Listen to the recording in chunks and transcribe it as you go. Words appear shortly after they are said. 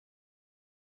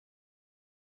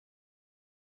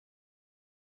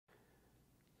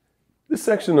This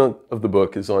section of the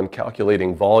book is on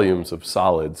calculating volumes of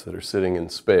solids that are sitting in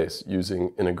space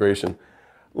using integration.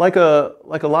 Like a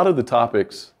lot of the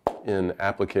topics in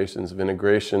applications of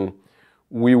integration,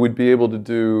 we would be able to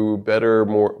do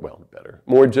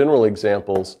more general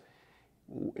examples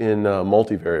in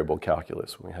multivariable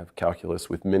calculus. We have calculus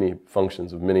with many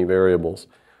functions of many variables.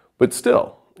 But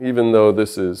still, even though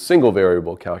this is single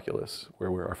variable calculus,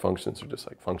 where our functions are just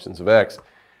like functions of x,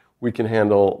 we can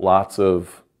handle lots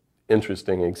of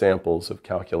interesting examples of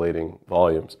calculating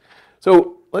volumes.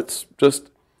 So let's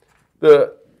just,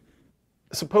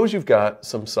 suppose you've got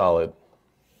some solid.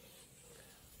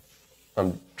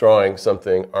 I'm drawing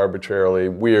something arbitrarily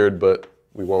weird, but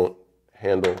we won't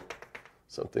handle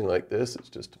something like this. It's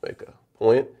just to make a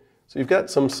point. So you've got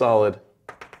some solid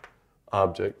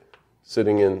object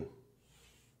sitting in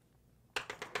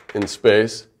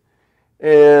space,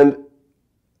 and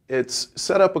it's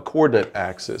set up a coordinate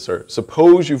axis, or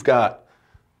suppose you've got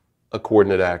a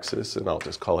coordinate axis, and I'll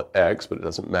just call it x, but it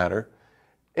doesn't matter.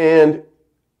 And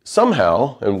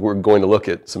somehow, and we're going to look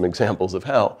at some examples of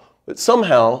how, but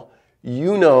somehow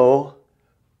you know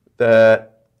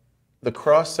that the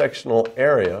cross-sectional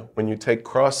area, when you take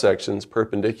cross-sections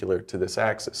perpendicular to this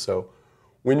axis, so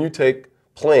when you take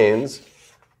planes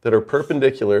that are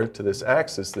perpendicular to this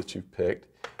axis that you've picked,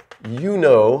 you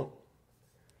know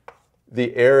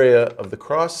the area of the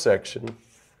cross-section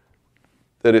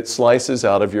that it slices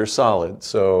out of your solid.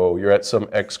 So you're at some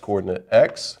x-coordinate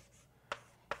x,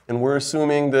 and we're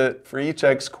assuming that for each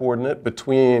x-coordinate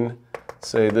between,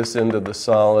 say, this end of the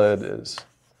solid is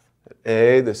at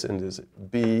A, this end is at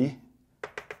B,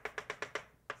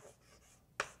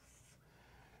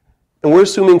 and we're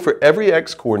assuming for every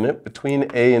x-coordinate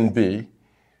between A and B,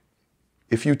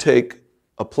 if you take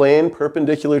a plane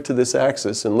perpendicular to this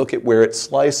axis and look at where it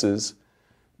slices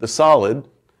the solid,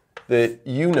 that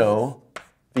you know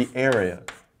the area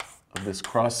of this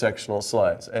cross-sectional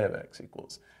slice, A of x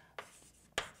equals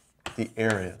the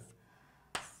area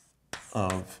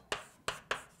of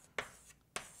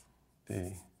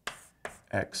the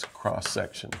x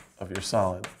cross-section of your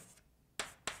solid.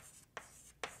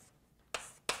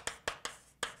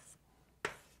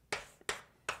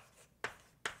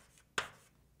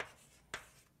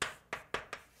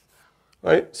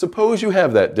 Right? Suppose you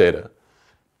have that data.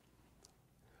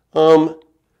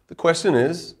 The question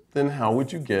is, then how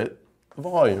would you get the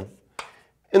volume?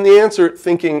 And the answer,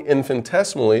 thinking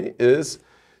infinitesimally, is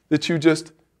that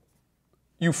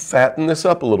you fatten this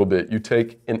up a little bit. You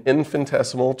take an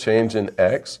infinitesimal change in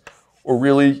x, or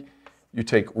really you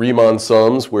take Riemann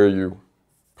sums where you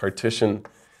partition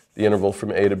the interval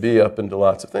from a to b up into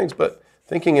lots of things. But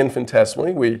thinking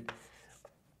infinitesimally,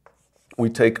 we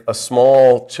take a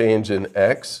small change in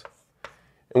x,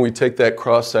 and we take that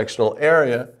cross-sectional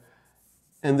area,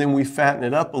 and then we fatten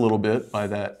it up a little bit by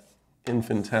that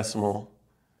infinitesimal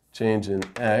change in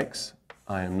x.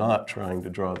 I am not trying to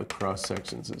draw the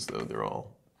cross-sections as though they're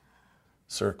all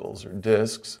circles or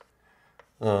disks.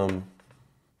 So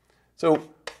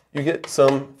you get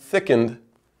some thickened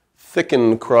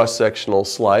cross-sectional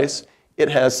slice. It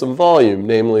has some volume,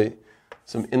 namely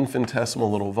some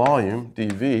infinitesimal little volume,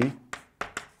 dv.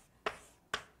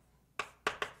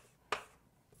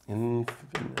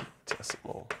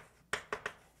 Infinitesimal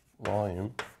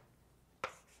volume.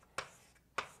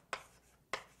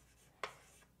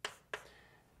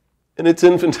 And its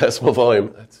infinitesimal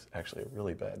volume, that's actually a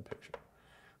really bad picture.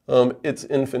 Its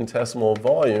infinitesimal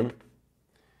volume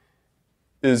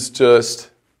is just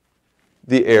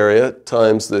the area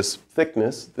times this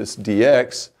thickness, this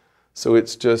dx. So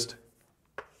it's just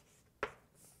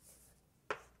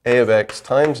a of x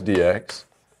times dx.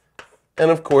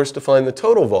 And of course, to find the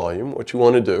total volume, what you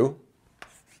want to do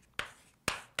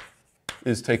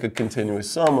is take a continuous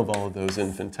sum of all of those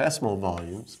infinitesimal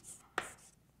volumes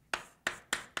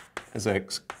as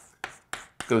x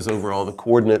goes over all the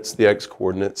coordinates, the x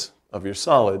coordinates of your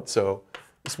solid. So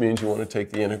this means you want to take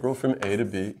the integral from a to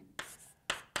b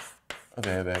of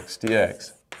a of x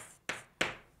dx.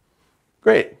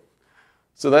 Great.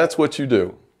 So that's what you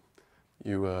do.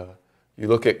 You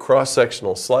look at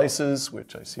cross-sectional slices,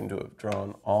 which I seem to have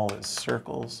drawn all as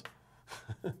circles.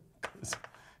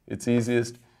 It's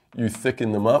easiest. You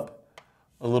thicken them up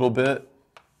a little bit,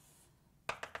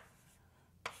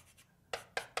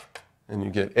 and you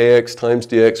get ax times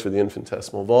dx for the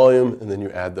infinitesimal volume, and then you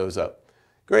add those up.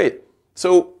 Great.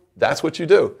 So that's what you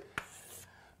do.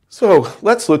 So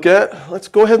let's go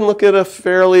ahead and look at a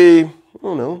fairly, I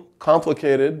don't know,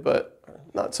 complicated, but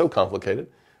not so complicated,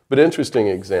 but interesting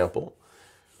example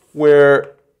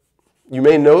where you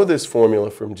may know this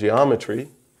formula from geometry,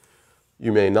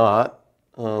 you may not,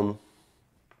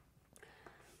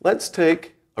 let's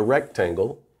take a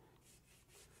rectangle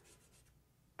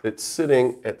that's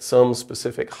sitting at some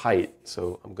specific height.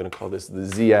 So I'm going to call this the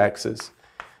z-axis,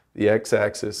 the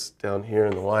x-axis down here,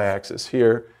 and the y-axis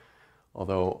here,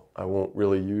 although I won't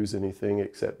really use anything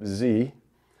except z.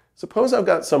 Suppose I've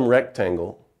got some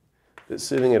rectangle that's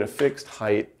sitting at a fixed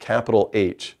height, capital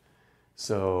H.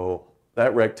 So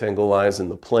that rectangle lies in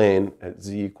the plane at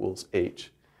z equals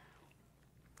h.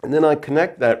 And then I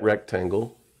connect that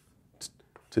rectangle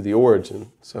to the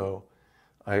origin. So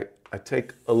I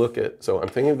take a look at, so I'm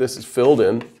thinking of this as filled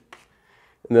in,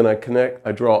 and then I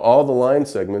draw all the line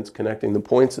segments connecting the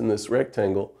points in this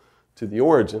rectangle to the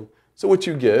origin. So what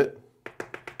you get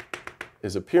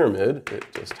is a pyramid. It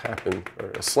just happened,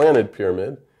 or a slanted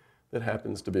pyramid that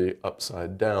happens to be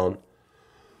upside down.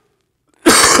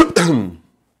 Let me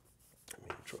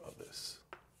draw this.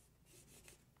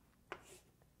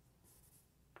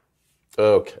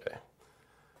 Okay,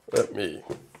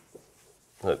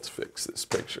 let's fix this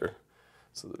picture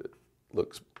so that it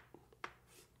looks,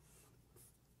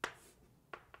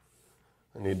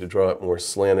 I need to draw it more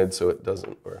slanted so it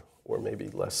doesn't, or maybe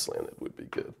less slanted would be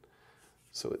good.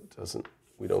 So it doesn't,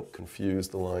 we don't confuse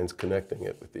the lines connecting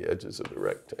it with the edges of the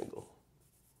rectangle.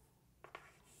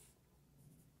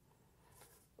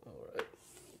 All right,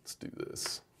 let's do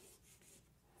this.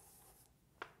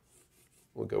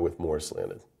 We'll go with more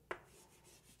slanted.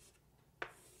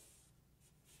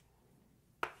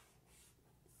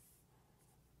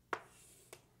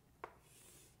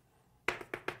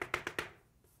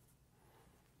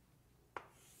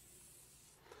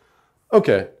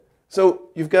 Okay, so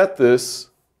you've got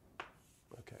this,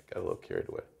 okay, I got a little carried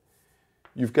away.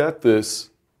 You've got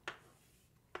this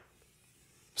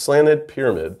slanted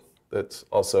pyramid that's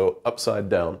also upside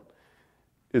down.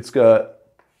 It's got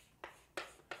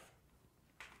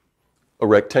a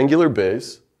rectangular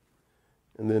base,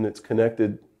 and then it's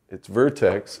connected, its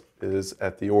vertex is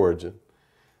at the origin.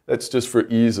 That's just for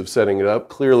ease of setting it up.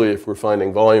 Clearly, if we're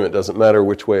finding volume, it doesn't matter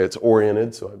which way it's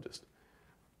oriented, so I've just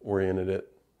oriented it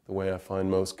the way I find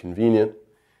most convenient.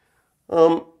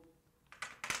 So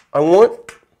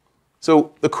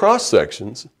the cross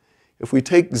sections, if we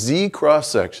take z cross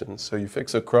sections, so you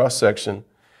fix a cross section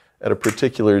at a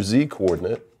particular z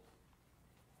coordinate,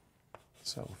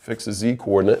 so fix a z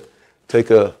coordinate,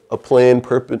 take a plane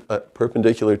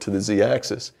perpendicular to the z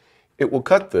axis, it will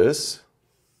cut this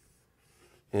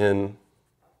in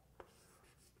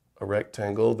a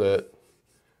rectangle that,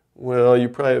 well, you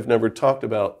probably have never talked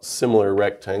about similar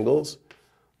rectangles,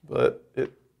 but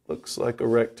it looks like a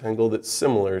rectangle that's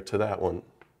similar to that one,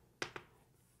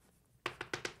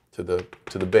 to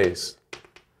the base.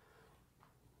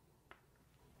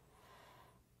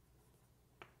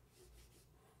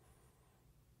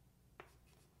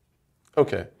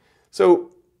 Okay,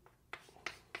 so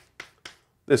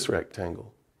this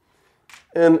rectangle.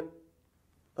 And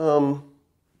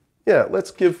yeah,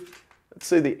 let's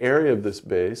say the area of this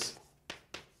base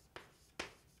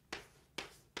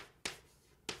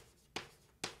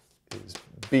is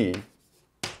B.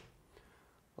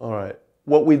 All right.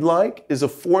 What we'd like is a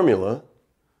formula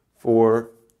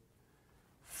for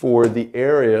the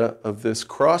area of this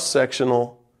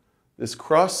cross-sectional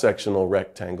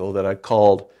rectangle that I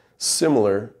called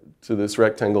similar to this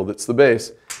rectangle that's the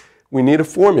base. We need a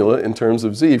formula in terms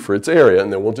of z for its area,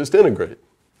 and then we'll just integrate.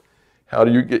 How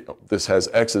do you get, this has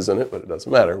x's in it, but it doesn't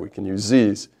matter. We can use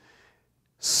z's.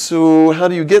 So how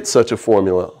do you get such a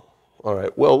formula? All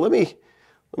right, well, let me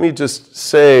just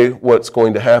say what's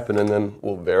going to happen, and then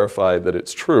we'll verify that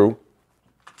it's true.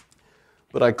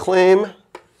 But I claim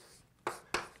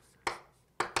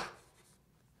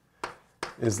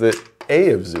is that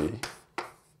A of z,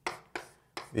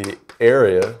 the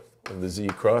area of the z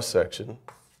cross-section,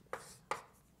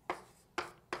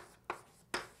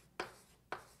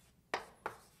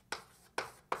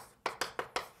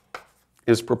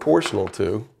 is proportional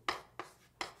to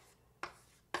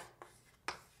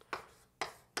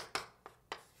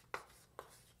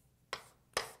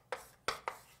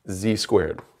z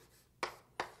squared.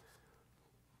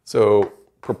 So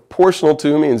proportional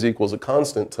to means equals a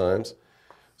constant times.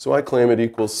 So I claim it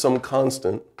equals some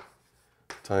constant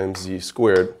times z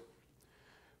squared.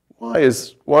 Why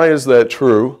is that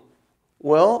true?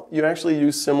 Well, you actually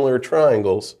use similar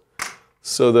triangles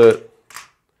so that,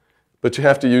 but you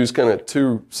have to use kind of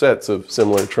two sets of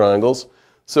similar triangles.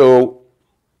 So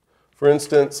for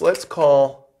instance, let's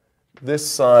call this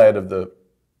side of the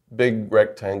big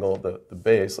rectangle, the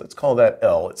base, let's call that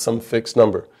L. It's some fixed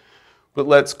number. But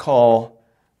let's call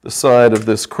the side of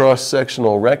this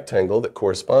cross-sectional rectangle that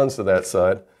corresponds to that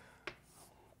side,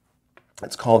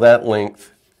 let's call that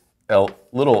length L,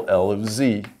 little l of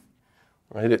z.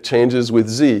 right? It changes with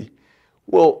z.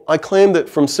 Well, I claim that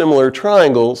from similar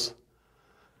triangles,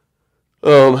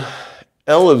 L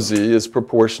of z is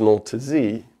proportional to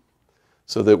z,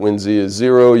 so that when z is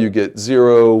 0, you get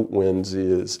 0. When z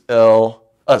is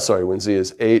when z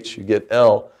is h, you get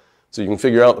L. So you can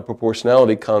figure out the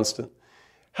proportionality constant.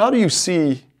 How do you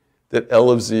see that L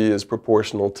of z is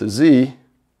proportional to z?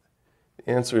 The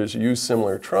answer is use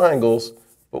similar triangles.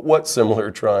 But what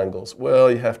similar triangles? Well,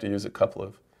 you have to use a couple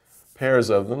of pairs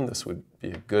of them. This would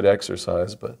be a good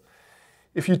exercise. But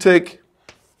if you take,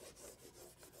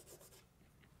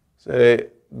 say,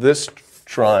 this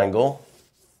triangle,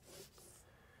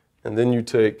 and then you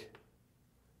take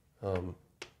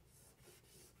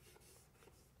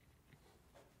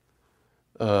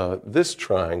this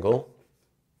triangle,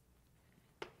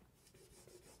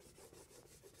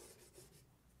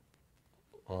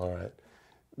 all right.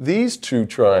 These two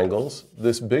triangles,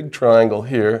 this big triangle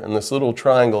here and this little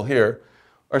triangle here,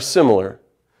 are similar.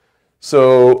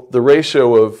 So the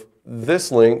ratio of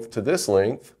this length to this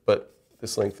length, but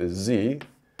this length is z,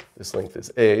 this length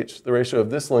is h, the ratio of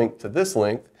this length to this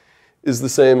length is the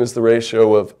same as the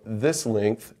ratio of this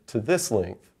length to this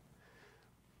length.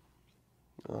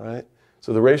 All right?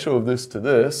 So the ratio of this to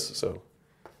this, so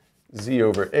z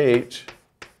over h,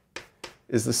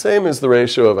 is the same as the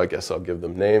ratio of, I guess I'll give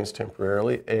them names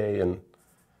temporarily, A, and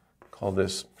call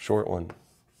this short one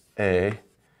A,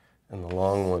 and the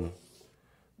long one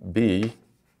B.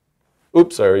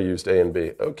 Oops, I already used A and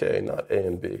B. Okay, not A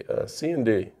and B, C and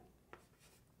D.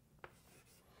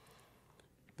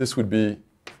 This would be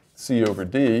C over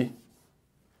D,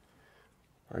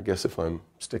 or I guess if I'm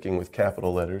sticking with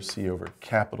capital letters, C over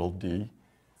capital D.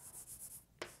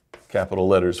 Capital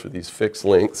letters for these fixed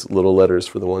lengths, little letters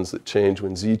for the ones that change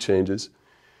when z changes.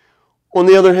 On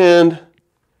the other hand,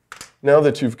 now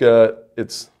that you've got,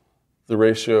 it's the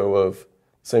ratio of,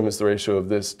 same as the ratio of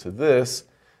this to this,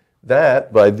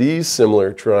 that by these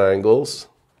similar triangles,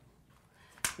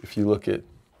 if you look at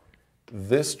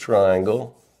this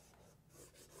triangle,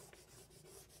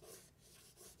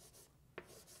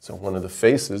 so one of the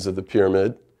faces of the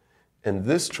pyramid, and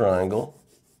this triangle,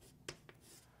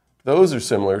 those are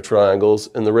similar triangles,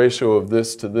 and the ratio of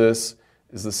this to this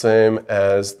is the same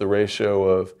as the ratio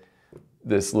of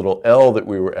this little L that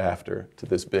we were after to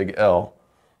this big L.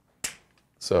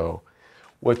 So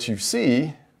what you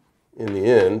see in the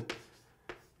end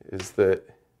is that,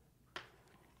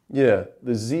 yeah,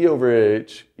 the z over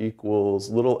h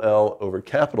equals little l over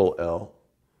capital L,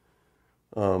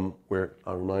 where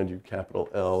I'll remind you capital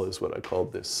L is what I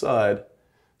called this side.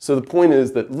 So the point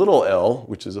is that little l,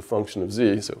 which is a function of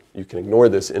z, so you can ignore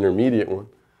this intermediate one,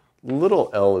 little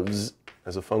l of z,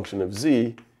 as a function of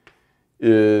z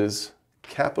is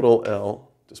capital L,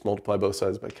 just multiply both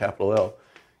sides by capital L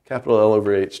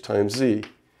over h times z.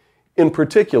 In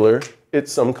particular,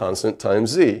 it's some constant times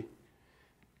z.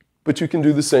 But you can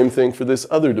do the same thing for this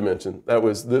other dimension. That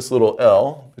was this little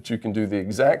l, but you can do the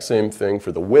exact same thing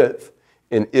for the width,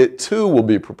 and it too will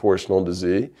be proportional to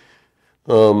z.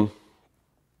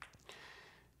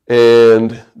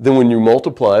 And then when you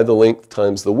multiply the length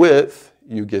times the width,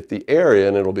 you get the area,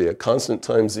 and it'll be a constant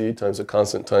times z times a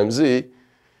constant times z.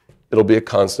 It'll be a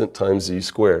constant times z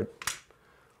squared.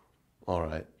 All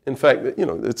right. In fact, you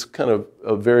know, it's kind of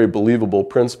a very believable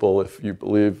principle if you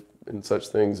believe in such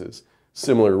things as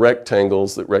similar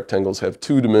rectangles, that rectangles have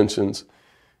two dimensions.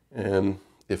 And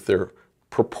if they're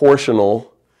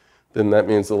proportional, then that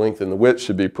means the length and the width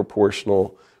should be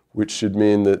proportional, which should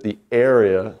mean that the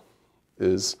area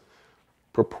is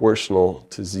proportional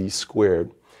to z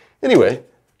squared. Anyway,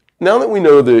 now that we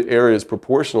know the area is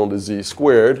proportional to z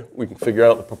squared, we can figure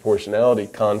out the proportionality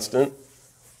constant.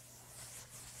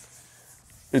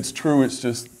 It's true, it's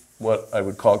just what I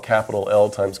would call capital L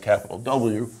times capital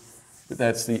W, but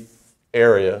that's the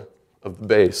area of the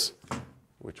base,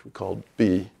 which we called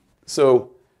B.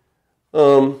 So,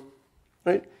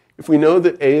 right, if we know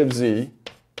that A of z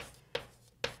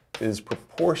is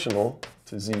proportional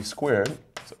to z squared,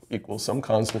 so equals some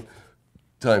constant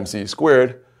times z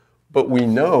squared, but we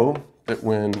know that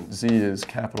when z is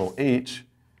capital H,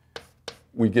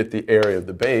 we get the area of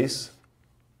the base,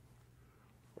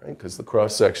 right? Because the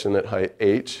cross section at height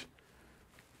h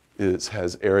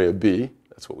has area b,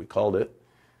 that's what we called it.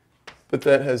 But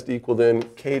that has to equal then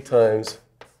k times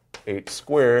h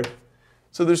squared.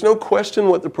 So there's no question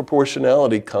what the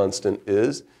proportionality constant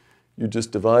is. You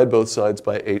just divide both sides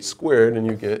by h squared, and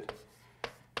you get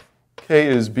k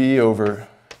is b over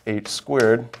h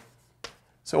squared.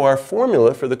 So our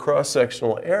formula for the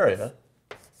cross-sectional area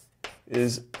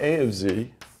is A of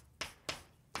z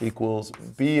equals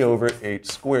b over h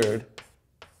squared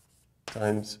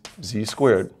times z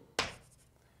squared.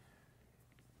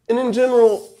 And in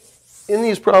general, in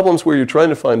these problems where you're trying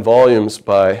to find volumes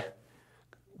by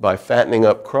fattening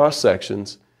up cross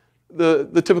sections,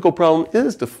 the typical problem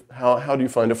is how do you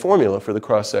find a formula for the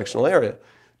cross-sectional area?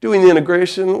 Doing the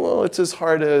integration, well, it's as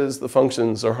hard as the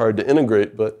functions are hard to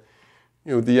integrate, but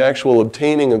the actual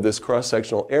obtaining of this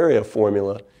cross-sectional area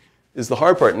formula is the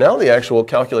hard part. Now the actual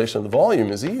calculation of the volume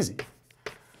is easy.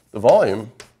 The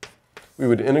volume, we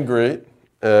would integrate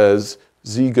as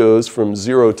z goes from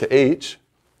 0 to h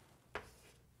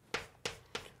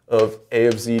of a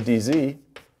of z dz.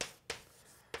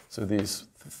 So these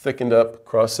thickened up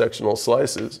cross-sectional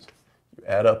slices, you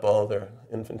add up all their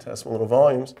infinitesimal little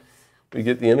volumes, we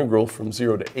get the integral from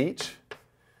 0 to h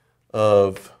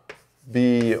of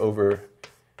b over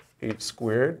h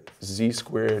squared, z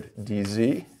squared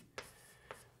dz.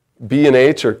 B and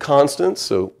h are constants,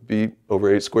 so b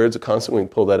over h squared is a constant. We can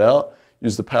pull that out.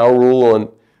 Use the power rule on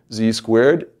z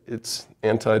squared. It's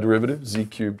antiderivative, z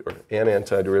cubed, or an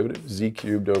antiderivative, z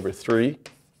cubed over 3.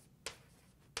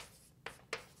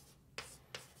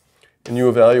 And you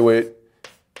evaluate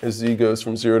as z goes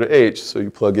from 0 to h. So you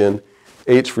plug in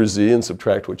h for z and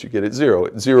subtract what you get at 0.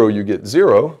 At 0, you get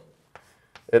 0.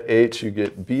 At h, you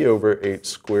get b over h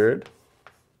squared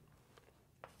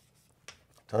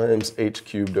times h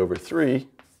cubed over 3.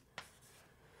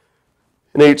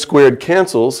 And h squared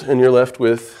cancels, and you're left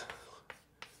with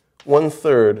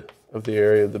 1/3 of the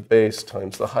area of the base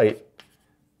times the height.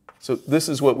 So this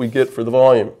is what we get for the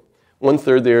volume.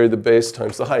 1/3 the area of the base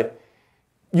times the height.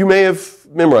 You may have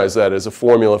memorized that as a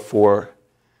formula for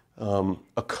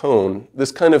a cone.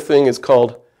 This kind of thing is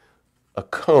called a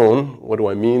cone. What do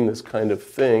I mean, this kind of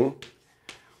thing?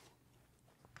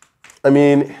 I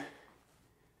mean,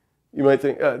 you might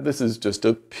think, this is just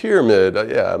a pyramid.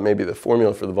 Yeah, maybe the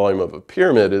formula for the volume of a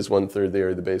pyramid is 1/3 the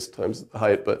area of the base times the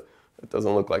height, but it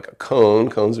doesn't look like a cone.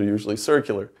 Cones are usually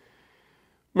circular.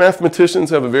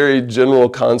 Mathematicians have a very general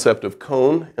concept of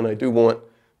cone, and I do want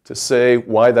to say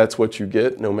why that's what you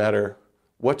get, no matter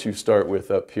what you start with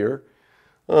up here.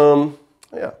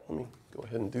 Yeah, let me go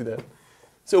ahead and do that.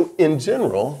 So in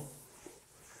general,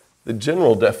 the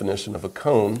general definition of a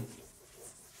cone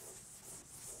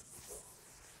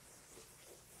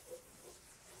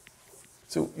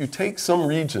so you take some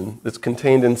region that's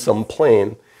contained in some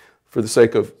plane. For the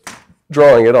sake of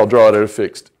drawing it, I'll draw it at a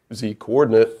fixed z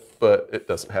coordinate, but it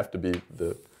doesn't have to be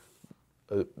the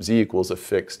z equals a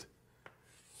fixed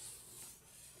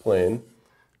plane.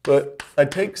 But I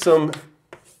take some,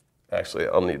 actually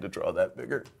I'll need to draw that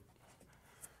bigger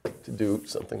to do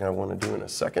something I want to do in a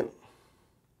second.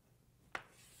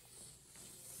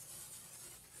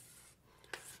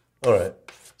 All right,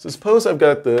 so suppose I've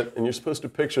got that, and you're supposed to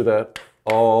picture that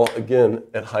all, again,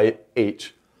 at height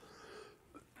h.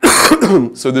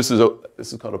 So this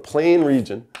is called a plane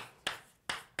region.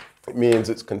 It means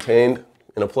it's contained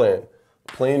in a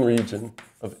plane region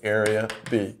of area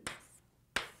B.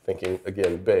 Thinking,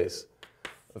 again, base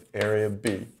of area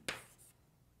B.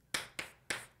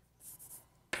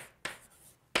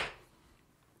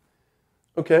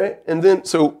 Okay, and then,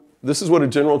 so this is what a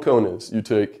general cone is. You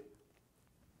take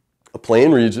a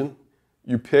plane region,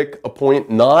 you pick a point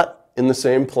not in the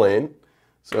same plane,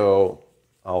 so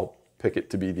I'll pick it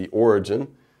to be the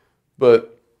origin,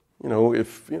 but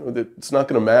it's not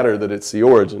going to matter that it's the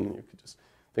origin. You could just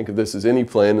think of this as any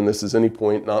plane, and this is any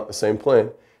point not the same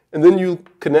plane. And then you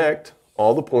connect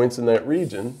all the points in that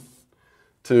region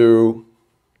to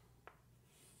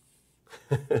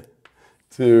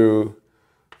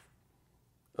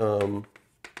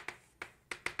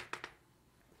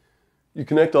you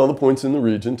connect all the points in the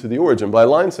region to the origin by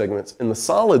line segments. And the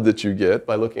solid that you get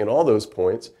by looking at all those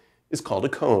points is called a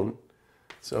cone.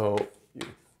 So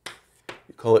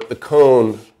you call it the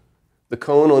cone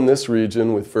on this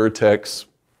region with vertex,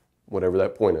 whatever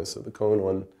that point is. So the cone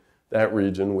on that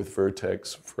region with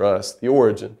vertex, for us, the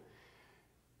origin.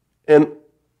 And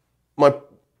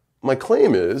my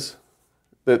claim is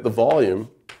that the volume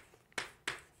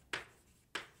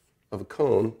of a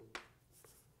cone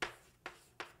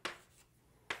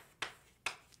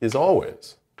is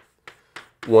always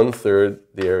 1/3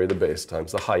 the area of the base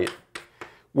times the height.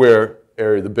 Where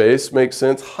area of the base makes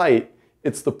sense, height,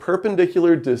 it's the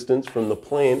perpendicular distance from the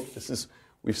plane.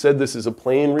 We've said this is a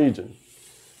plane region.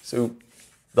 So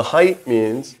the height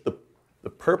means the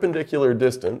perpendicular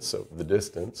distance, so the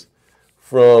distance,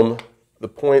 from the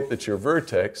point that's your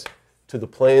vertex to the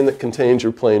plane that contains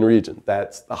your plane region.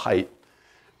 That's the height.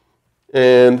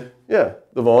 And yeah,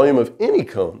 the volume of any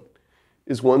cone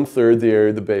is 1/3 the area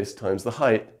of the base times the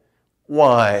height.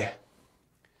 Why?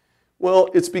 Well,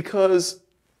 it's because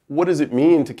what does it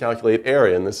mean to calculate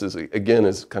area? And this is, again,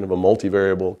 is kind of a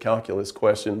multivariable calculus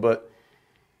question, but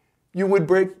you would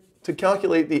to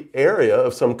calculate the area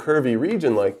of some curvy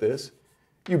region like this,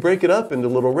 you break it up into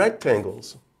little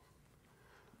rectangles.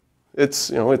 It's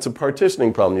a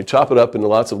partitioning problem. You chop it up into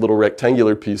lots of little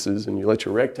rectangular pieces and you let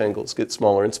your rectangles get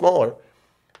smaller and smaller.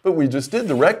 But we just did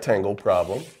the rectangle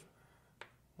problem.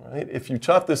 Right? If you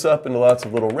chop this up into lots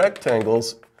of little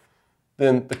rectangles,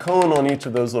 then the cone on each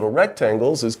of those little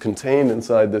rectangles is contained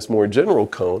inside this more general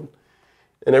cone.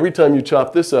 And every time you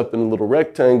chop this up into little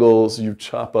rectangles, you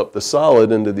chop up the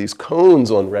solid into these cones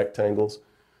on rectangles.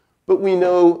 But we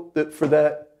know that for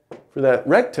that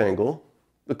rectangle,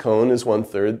 the cone is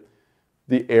 1/3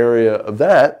 the area of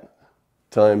that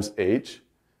times h.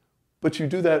 But you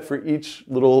do that for each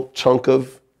little chunk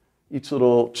of, each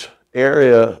little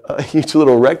area, each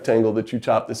little rectangle that you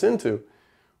chop this into,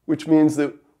 which means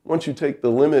that once you take the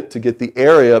limit to get the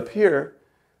area up here,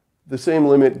 the same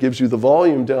limit gives you the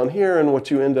volume down here, and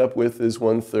what you end up with is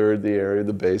 1/3 the area of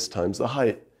the base times the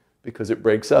height, because it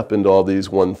breaks up into all these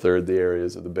 1/3 the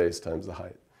areas of the base times the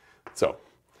height. So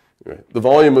anyway, the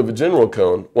volume of a general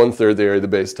cone, 1/3 the area of the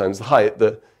base times the height.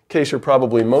 The case you're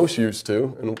probably most used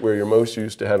to, and where you're most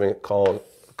used to having it called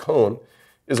a cone,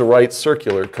 is a right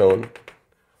circular cone,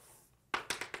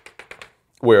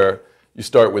 where you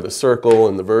start with a circle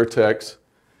and the vertex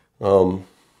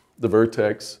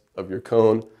of your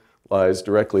cone lies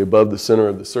directly above the center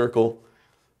of the circle.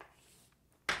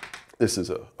 This is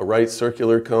a right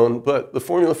circular cone, but the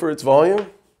formula for its volume,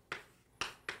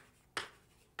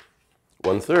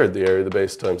 1/3 the area of the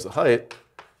base times the height.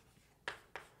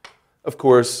 Of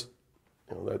course,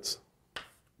 that's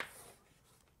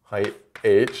height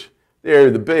h. The area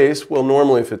of the base, well,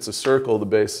 normally if it's a circle, the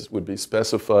base would be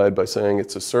specified by saying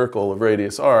it's a circle of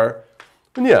radius r.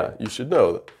 And yeah, you should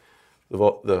know that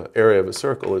the area of a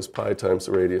circle is pi times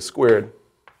the radius squared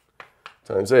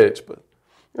times h, but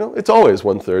it's always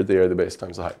 1/3 the area of the base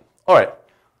times the height. All right,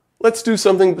 let's do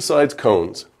something besides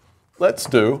cones. Let's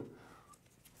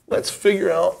figure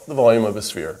out the volume of a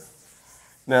sphere.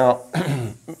 Now,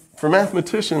 for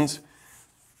mathematicians,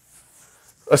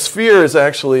 a sphere is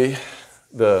actually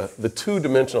the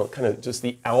two-dimensional, kind of just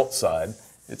the outside.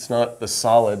 It's not the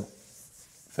solid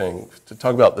thing. To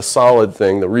talk about the solid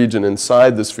thing, the region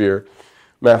inside the sphere,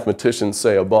 mathematicians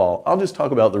say a ball. I'll just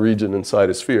talk about the region inside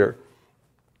a sphere.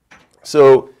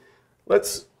 So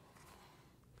let's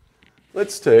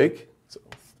take,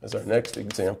 as our next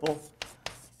example,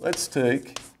 let's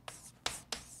take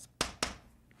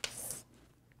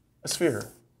a sphere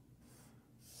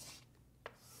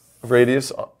of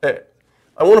radius a.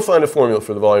 I want to find a formula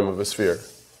for the volume of a sphere.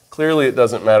 Clearly it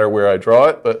doesn't matter where I draw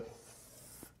it, but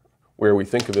where we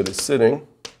think of it as sitting.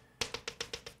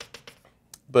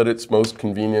 But it's most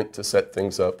convenient to set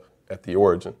things up at the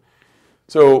origin.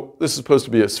 So this is supposed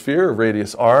to be a sphere of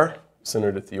radius r,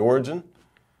 centered at the origin.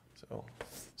 So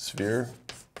sphere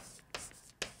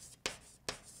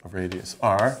of radius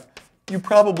r. You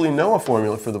probably know a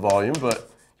formula for the volume, but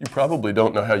you probably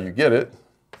don't know how you get it.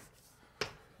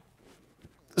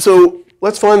 So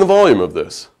let's find the volume of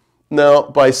this. Now,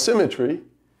 by symmetry,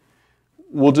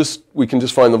 we can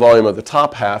just find the volume of the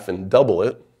top half and double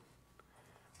it.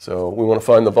 So we want to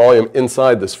find the volume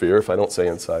inside the sphere. If I don't say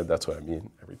inside, that's what I mean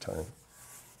every time.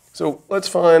 So let's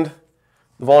find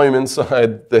the volume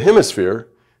inside the hemisphere,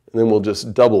 and then we'll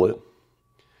just double it.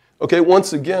 Okay,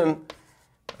 once again,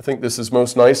 I think this is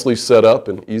most nicely set up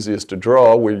and easiest to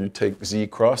draw, where you take z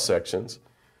cross-sections.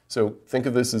 So think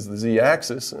of this as the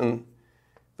z-axis, and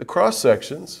the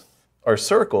cross-sections are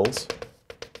circles,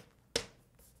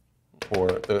 or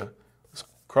the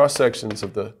cross-sections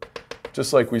of the,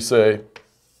 just like we say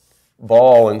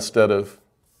ball instead of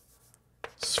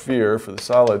sphere for the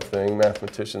solid thing,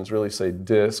 mathematicians really say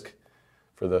disk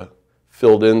for the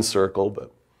filled-in circle,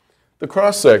 but the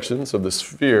cross-sections of the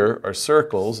sphere are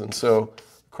circles, and so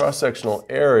cross-sectional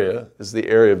area is the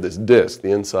area of this disk,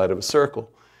 the inside of a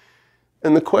circle.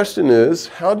 And the question is,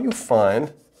 how do you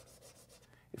find,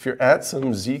 if you're at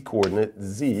some z-coordinate,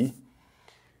 z,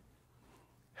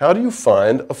 how do you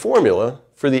find a formula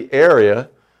for the area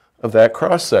of that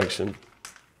cross-section?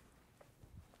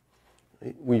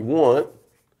 We want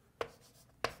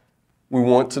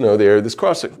to know the area of this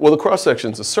cross-section. Well, the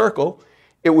cross-section is a circle.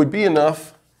 It would be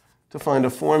enough to find a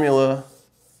formula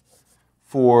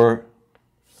for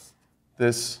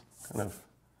this kind of,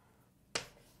 in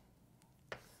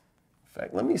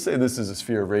fact, let me say this is a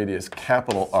sphere of radius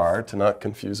capital R, to not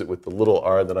confuse it with the little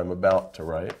r that I'm about to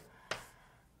write.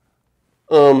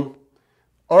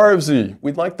 R of z,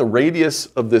 we'd like the radius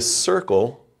of this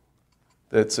circle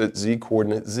that's at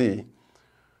z-coordinate z.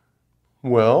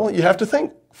 Well, you have to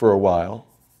think for a while,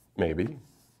 maybe.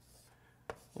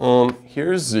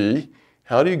 Here's z.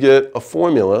 How do you get a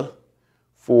formula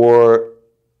for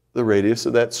the radius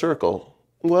of that circle?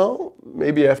 Well,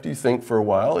 maybe after you think for a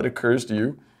while, it occurs to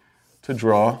you to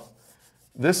draw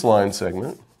this line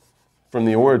segment from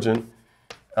the origin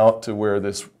out to where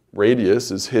this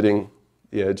radius is hitting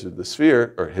the edge of the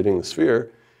sphere, or hitting the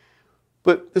sphere.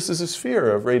 But this is a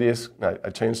sphere of radius, I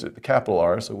changed it to capital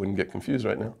R so I wouldn't get confused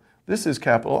right now. This is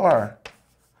capital R,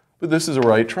 but this is a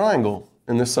right triangle,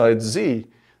 and this side's Z.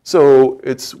 So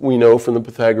we know from the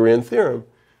Pythagorean theorem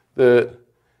that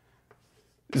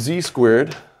Z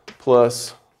squared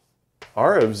plus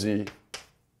R of Z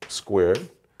squared,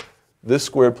 this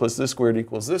squared plus this squared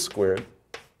equals this squared.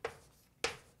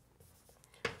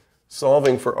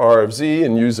 Solving for R of Z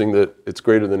and using that it's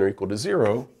greater than or equal to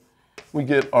 0, we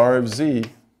get R of Z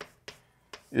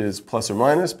is plus or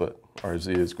minus, but R of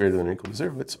Z is greater than or equal to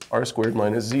 0. It's R squared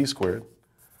minus Z squared.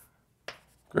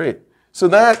 Great. So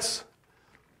that's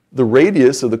the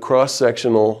radius of the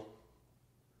cross-sectional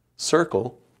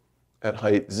circle at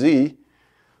height Z.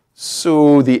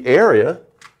 So the area,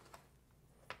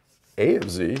 A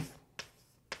of Z,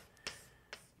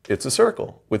 it's a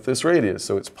circle with this radius.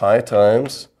 So it's pi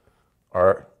times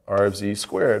R of Z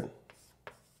squared.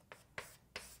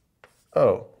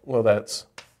 Oh, well, that's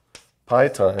pi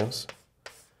times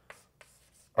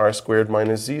R squared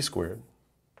minus Z squared.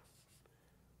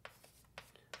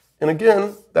 And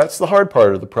again, that's the hard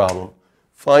part of the problem.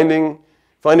 Finding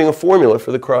a formula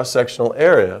for the cross-sectional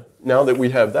area. Now that we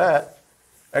have that,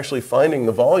 actually finding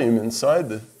the volume inside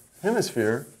the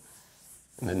hemisphere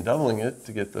and then doubling it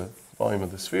to get the volume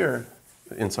of the sphere,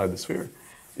 inside the sphere,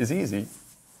 is easy.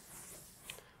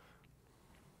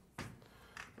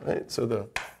 Right, so the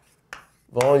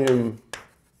volume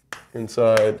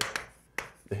inside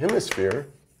the hemisphere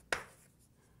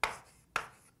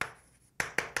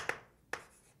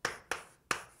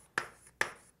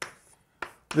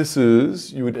this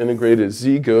is, you would integrate as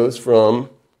Z goes from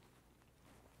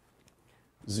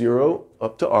 0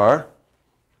 up to R.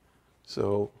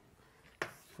 So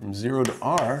from 0 to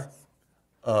R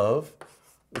of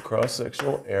the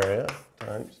cross-sectional area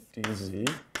times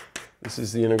dz. This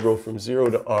is the integral from 0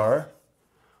 to R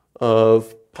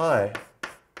of pi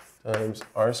times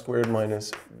R squared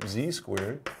minus Z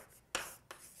squared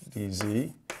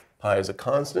dz. Pi is a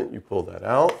constant, you pull that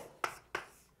out.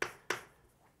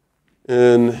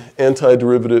 And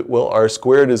antiderivative, well, R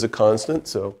squared is a constant,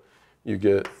 so you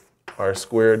get R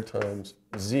squared times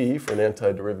Z for an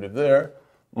antiderivative there,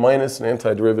 minus an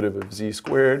antiderivative of Z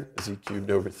squared, Z cubed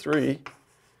over 3.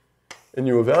 And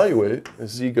you evaluate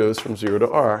as Z goes from 0 to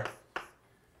R.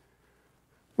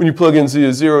 When you plug in Z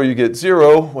as 0, you get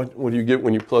 0. What do you get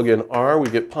when you plug in R? We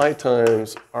get pi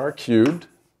times R cubed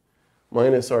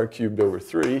minus R cubed over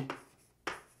 3.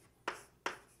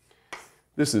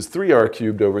 This is 3R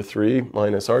cubed over 3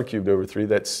 minus R cubed over 3.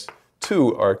 That's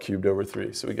 2R cubed over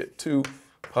 3. So we get 2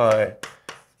 pi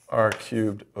R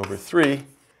cubed over 3.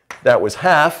 That was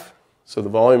half. So the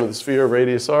volume of the sphere,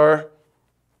 radius R,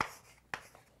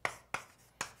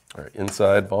 or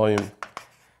inside volume,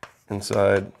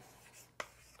 inside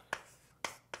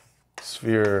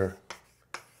sphere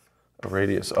of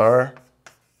radius R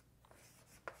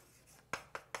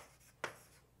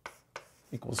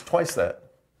equals twice that.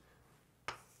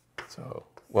 So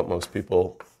what most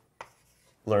people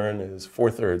learn is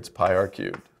 4/3 pi R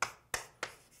cubed.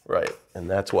 Right, and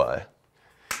that's why.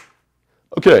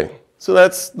 Okay, so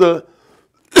that's the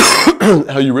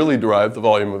how you really derive the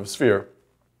volume of a sphere.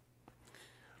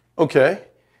 Okay,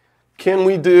 can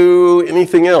we do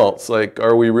anything else? Like,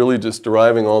 are we really just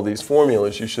deriving all these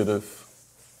formulas you should have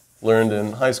learned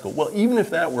in high school? Well, even if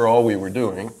that were all we were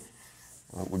doing,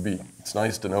 it's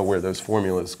nice to know where those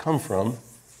formulas come from,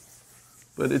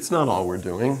 but it's not all we're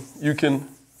doing. You can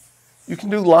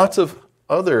do lots of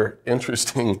other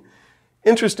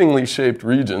interestingly shaped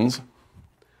regions.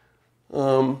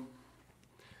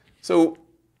 So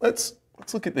let's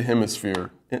look at the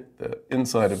hemisphere, the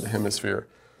inside of the hemisphere.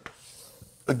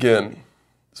 Again,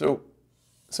 so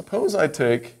suppose I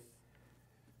take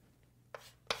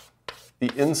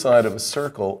the inside of a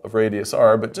circle of radius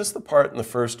r, but just the part in the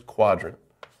first quadrant.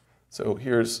 So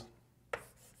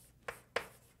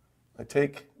I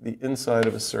take the inside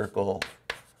of a circle,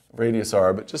 radius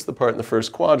r, but just the part in the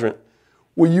first quadrant.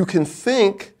 Well, you can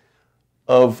think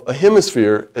of a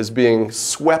hemisphere as being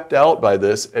swept out by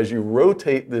this as you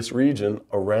rotate this region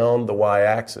around the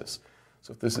y-axis.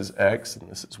 So if this is x and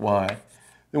this is y,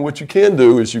 then what you can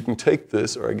do is you can take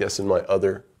this, or I guess in my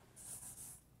other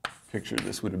picture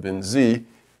this would have been z.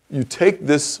 You take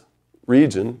this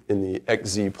region in the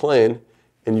xz plane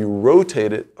and you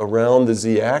rotate it around the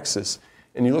z-axis,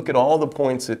 and you look at all the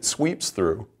points it sweeps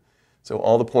through. So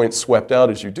all the points swept out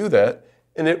as you do that,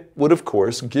 And it would, of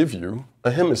course, give you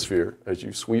a hemisphere as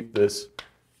you sweep this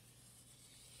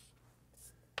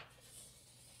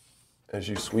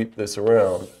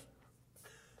around.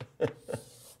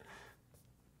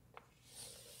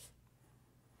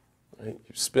 Right?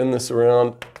 You spin this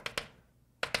around,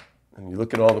 and you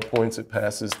look at all the points it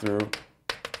passes through,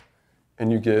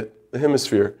 and you get the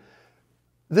hemisphere.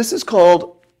 This is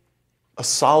called a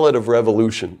solid of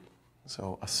revolution.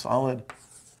 So a solid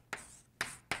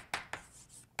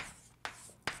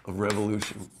of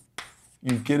revolution.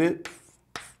 You get it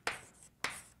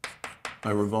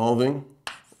by revolving,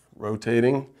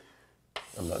 rotating.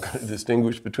 I'm not going to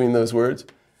distinguish between those words.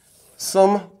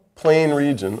 Some plane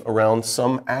region around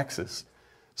some axis.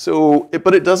 So,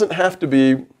 but it doesn't have to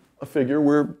be a figure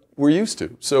we're used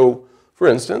to. So, for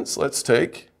instance, let's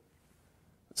take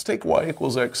y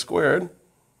equals x squared.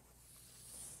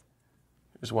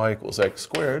 Here's y equals x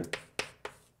squared.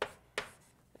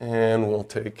 And we'll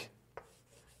take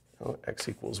x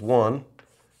equals 1.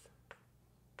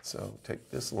 So take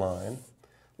this line.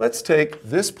 Let's take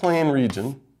this plane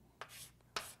region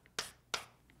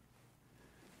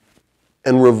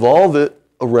and revolve it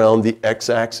around the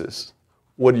x-axis.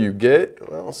 What do you get?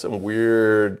 Well, some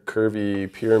weird,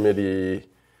 curvy, pyramid-y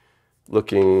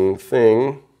looking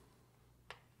thing.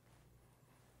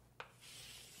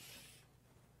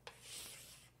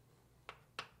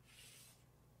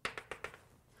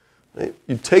 Right?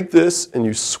 You take this and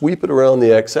you sweep it around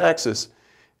the x-axis,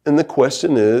 and the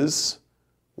question is,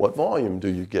 what volume do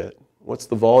you get? What's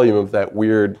the volume of that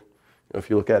weird, if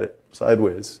you look at it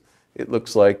sideways, it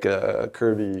looks like a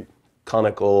curvy,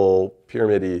 conical,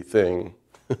 pyramid-y thing.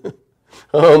 Yeah,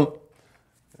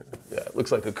 it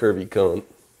looks like a curvy cone.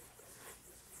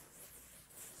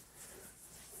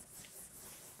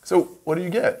 So what do you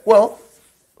get? Well,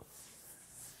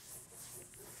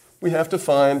 we have to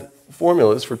find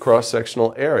formulas for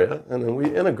cross-sectional area, and then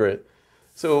we integrate.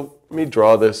 So let me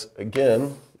draw this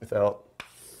again without.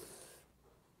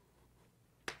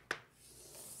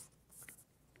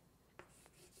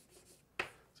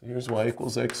 So here's y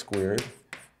equals x squared.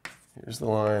 Here's the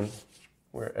line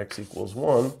where x equals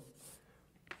 1.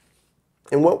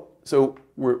 And so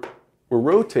we're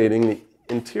rotating the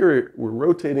interior, we're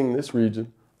rotating this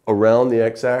region around the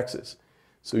x-axis.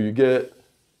 So you get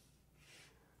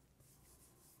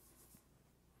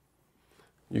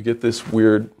this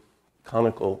weird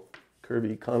conical,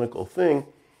 curvy conical thing.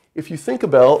 If you think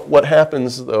about what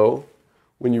happens, though,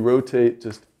 when you rotate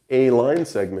just a line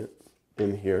segment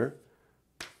in here,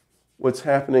 what's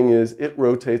happening is it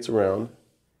rotates around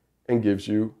and gives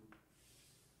you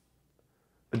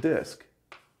a disk.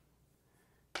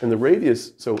 And the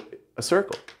radius, so a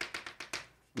circle.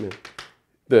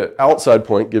 The outside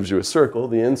point gives you a circle,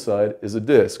 the inside is a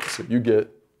disk. So you get,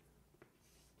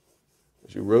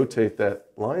 as you rotate that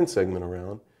line segment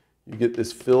around, you get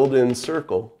this filled-in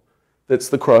circle that's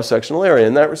the cross-sectional area.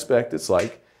 In that respect, it's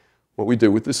like what we did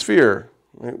with the sphere.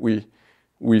 Right?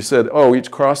 We said, oh,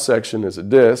 each cross-section is a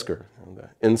disk, or the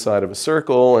inside of a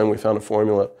circle, and we found a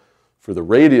formula for the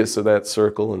radius of that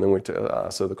circle, and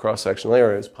then so the cross-sectional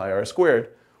area is pi r squared.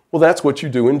 Well, that's what you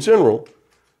do in general,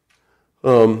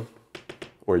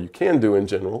 or you can do in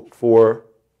general, for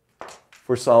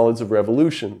solids of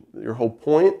revolution. Your whole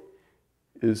point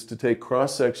is to take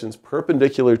cross-sections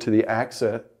perpendicular to the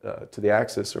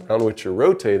axis around which you're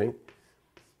rotating,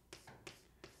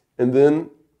 and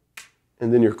then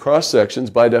your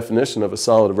cross-sections, by definition of a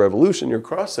solid of revolution, your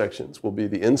cross-sections will be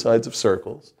the insides of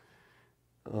circles,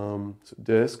 so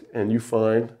disk, and you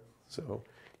find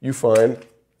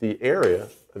the area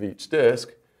of each disk,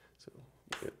 so you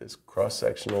get this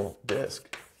cross-sectional disk.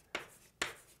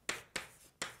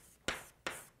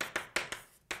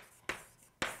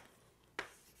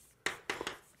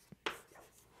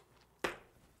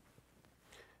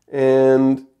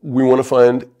 And we want to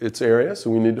find its area, so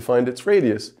we need to find its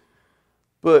radius.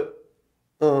 But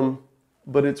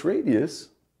its radius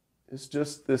is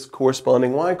just this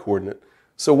corresponding y-coordinate.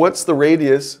 So what's the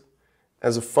radius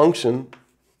as a function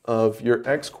of your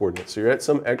x-coordinate? So you're at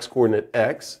some x-coordinate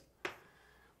x.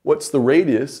 What's the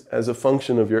radius as a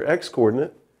function of your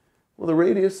x-coordinate? Well, the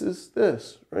radius is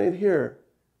this, right here,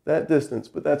 that distance.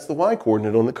 But that's the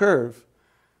y-coordinate on the curve.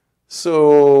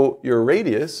 So your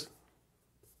radius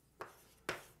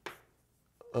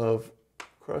of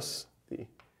the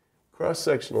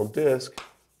cross-sectional disk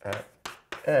at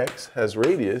x has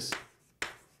radius,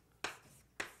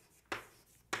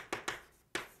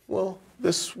 well,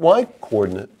 this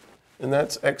y-coordinate, and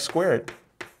that's x squared.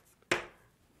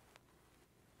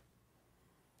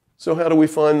 So how do we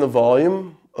find the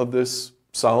volume of this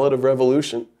solid of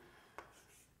revolution?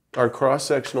 our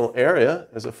cross-sectional area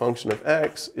as a function of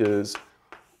x is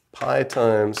pi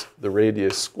times the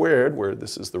radius squared, where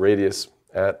this is the radius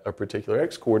at a particular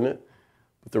x coordinate,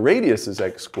 but the radius is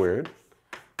x squared.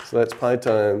 So that's pi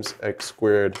times x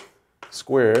squared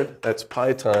squared. That's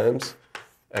pi times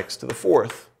x to the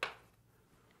fourth.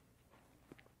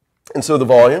 And so the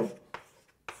volume,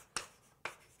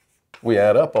 we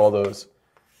add up all those,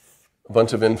 a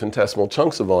bunch of infinitesimal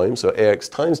chunks of volume, so ax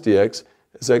times dx,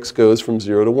 as x goes from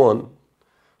 0 to 1.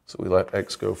 So we let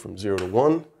x go from 0 to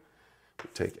 1. We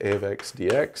take a of x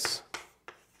dx.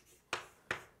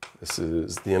 This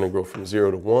is the integral from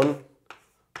 0 to 1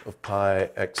 of pi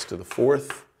x to the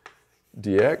fourth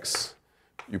dx.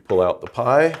 You pull out the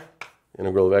pi,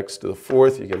 integral of x to the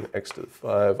fourth, you get an x to the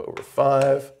 5 over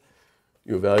 5.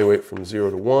 You evaluate from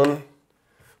 0 to 1.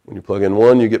 When you plug in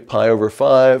 1, you get pi over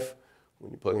 5.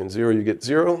 When you plug in 0, you get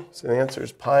 0. So the answer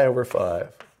is pi over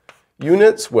 5.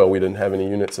 Units, well, we didn't have any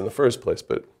units in the first place,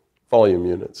 but volume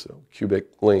units, so cubic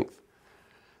length.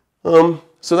 So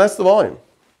that's the volume.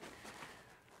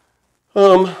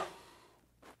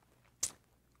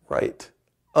 Right.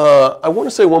 I want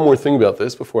to say one more thing about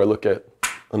this before I look at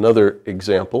another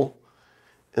example,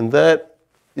 and that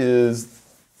is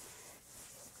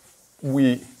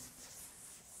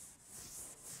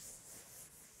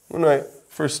when I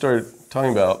first started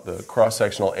talking about the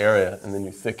cross-sectional area and then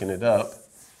you thicken it up,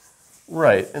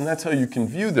 right, and that's how you can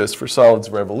view this for solids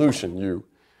of revolution. You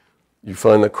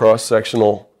find the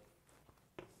cross-sectional,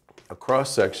 a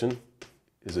cross-section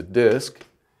is a disk,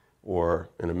 or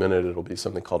in a minute it'll be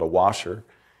something called a washer,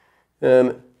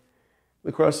 and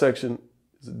the cross-section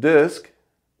is a disk,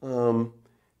 and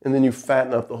then you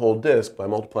fatten up the whole disk by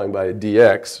multiplying by a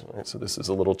dx. Right? So this is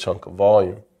a little chunk of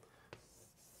volume,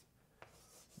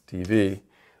 dv.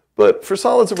 But for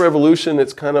solids of revolution,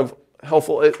 it's kind of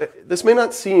helpful. This may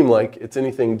not seem like it's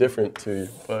anything different to you,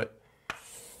 but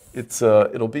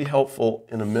it'll be helpful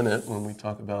in a minute when we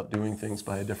talk about doing things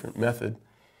by a different method.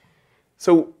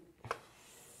 So,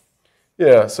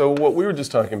 yeah, so what we were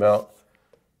just talking about,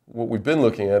 what we've been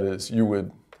looking at is you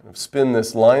would kind of spin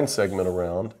this line segment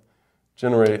around,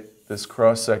 generate this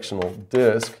cross-sectional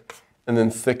disk, and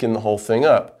then thicken the whole thing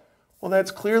up. Well,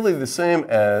 that's clearly the same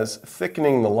as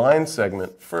thickening the line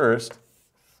segment first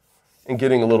and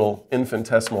getting a little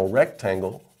infinitesimal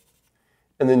rectangle,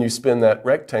 and then you spin that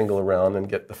rectangle around and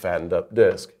get the fattened up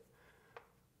disk.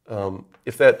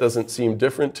 If that doesn't seem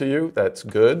different to you, that's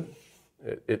good.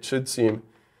 It should seem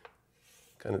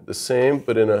kind of the same,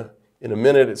 but in a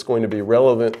minute it's going to be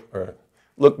relevant or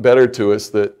look better to us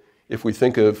that if we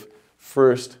think of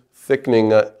first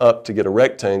thickening up to get a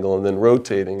rectangle and then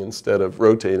rotating instead of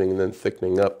rotating and then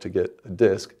thickening up to get a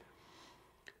disk.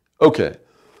 Okay,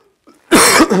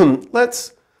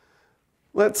 let's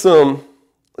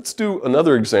do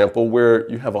another example where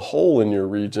you have a hole in your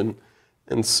region,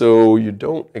 and so you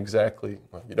don't exactly,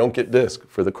 well, you don't get disk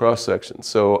for the cross section.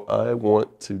 So I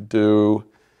want to do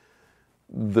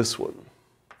this one.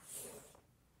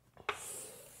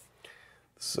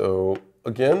 So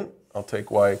again, I'll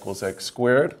take y equals x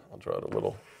squared. I'll draw it a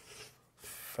little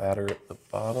fatter at the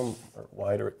bottom, or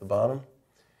wider at the bottom.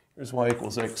 Here's y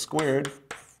equals x squared.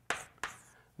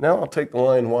 Now I'll take the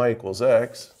line y equals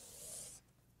x,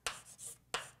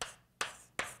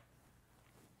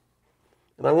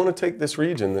 and I want to take this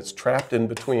region that's trapped in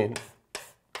between,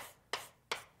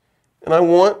 and I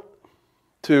want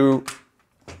to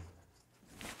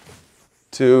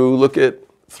look at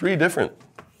three different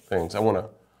things. I want to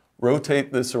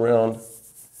rotate this around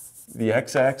the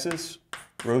x-axis,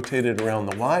 rotate it around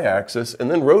the y-axis, and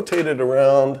then rotate it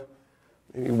around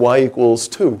maybe y equals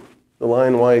 2, the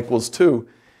line y equals 2,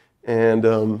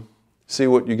 and see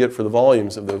what you get for the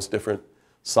volumes of those different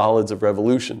solids of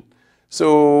revolution.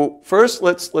 So first,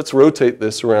 let's rotate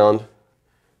this around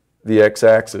the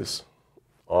x-axis.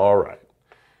 All right.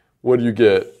 What do you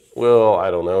get? Well,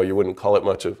 I don't know. You wouldn't call it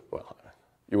much of, well,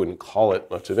 you wouldn't call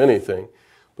it much of anything.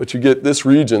 But you get this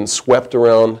region swept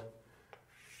around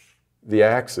the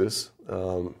axis.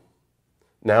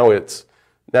 Now it's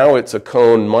a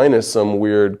cone minus some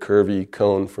weird curvy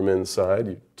cone from inside.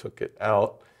 You took it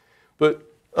out. But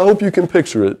I hope you can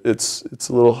picture it. It's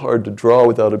a little hard to draw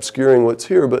without obscuring what's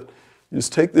here, but you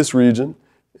just take this region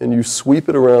and you sweep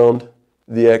it around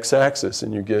the x-axis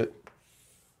and you get,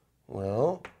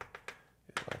 well,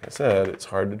 like I said, it's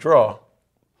hard to draw.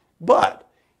 But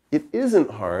it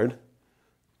isn't hard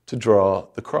to draw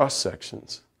the cross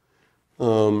sections.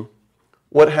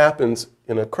 What happens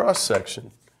in a cross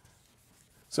section?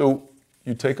 So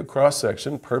you take a cross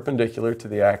section perpendicular to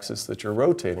the axis that you're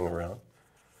rotating around.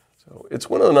 So it's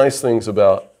one of the nice things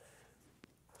about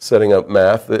setting up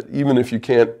math that even if you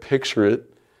can't picture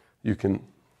it, you can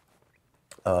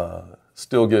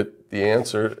still get the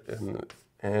answer,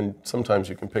 and sometimes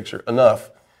you can picture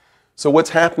enough. So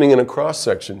what's happening in a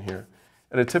cross-section here?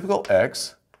 At a typical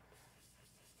X,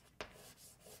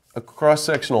 a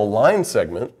cross-sectional line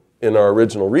segment in our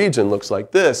original region looks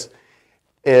like this.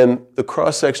 And the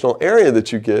cross-sectional area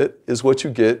that you get is what you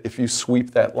get if you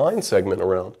sweep that line segment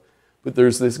around. But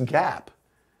there's this gap.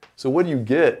 So what do you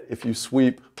get if you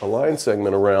sweep a line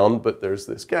segment around, but there's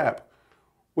this gap?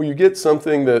 Well, you get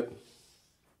something that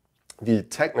the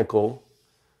technical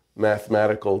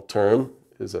mathematical term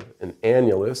is an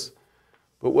annulus.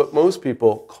 But what most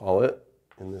people call it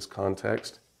in this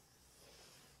context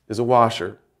is a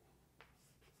washer.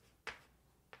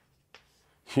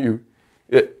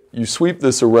 You sweep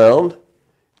this around,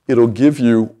 it'll give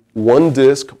you one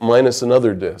disk minus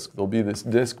another disk. There'll be this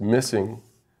disk missing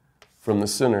from the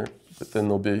center, but then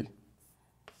there'll be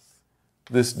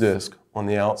this disk on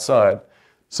the outside.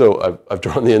 So I've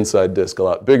drawn the inside disk a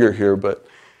lot bigger here, but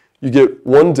you get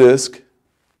one disk,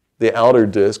 the outer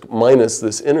disk, minus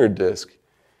this inner disk,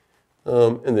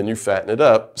 and then you fatten it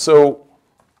up. So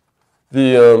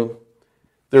there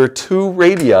are two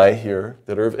radii here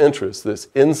that are of interest. This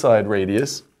inside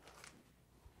radius.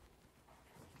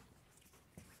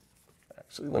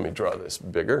 Actually, let me draw this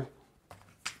bigger.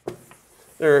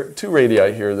 There are two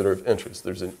radii here that are of interest.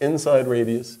 There's an inside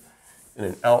radius and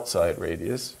an outside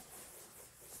radius.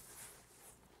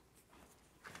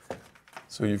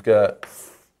 So you've got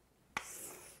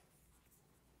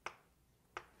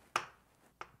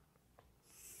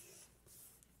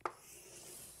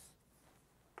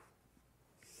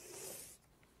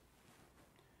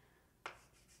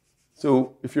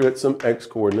So if you're at some x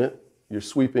coordinate, you're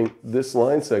sweeping this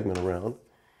line segment around.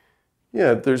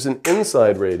 Yeah, there's an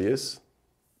inside radius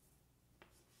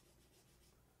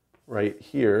right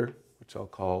here, which I'll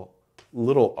call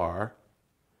little r.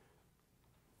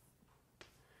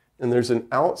 And there's an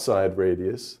outside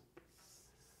radius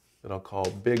that I'll call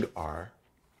big R.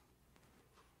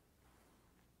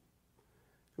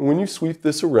 And when you sweep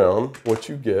this around, what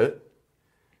you get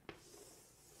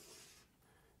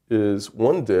is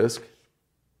one disk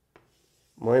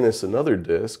minus another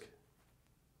disk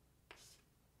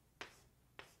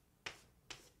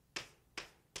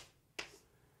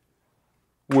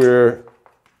where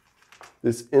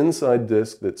this inside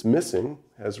disk that's missing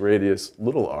has radius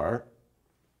little r,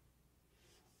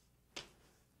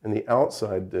 and the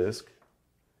outside disk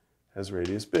has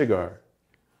radius big R.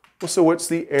 Well, so what's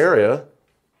the area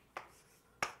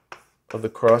of the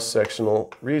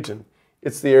cross-sectional region?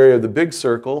 It's the area of the big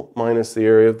circle minus the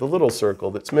area of the little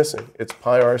circle that's missing. It's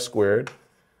pi r squared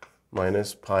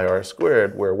minus pi r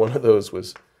squared, where one of those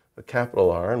was a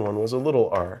capital R and one was a little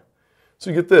r.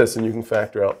 So you get this, and you can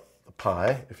factor out the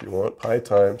pi, if you want, pi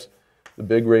times the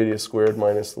big radius squared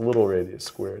minus the little radius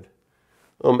squared.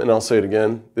 And I'll say it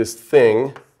again, this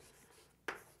thing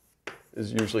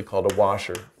is usually called a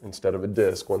washer instead of a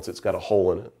disk once it's got a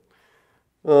hole in it.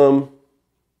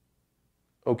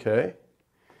 Okay.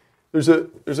 There's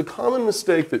a common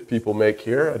mistake that people make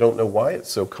here. I don't know why it's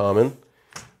so common.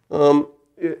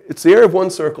 It's the area of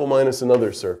one circle minus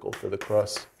another circle for the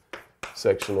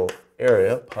cross-sectional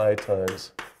area, pi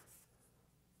times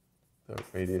the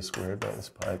radius squared minus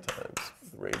pi times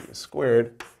the radius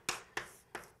squared.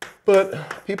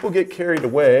 But people get carried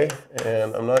away,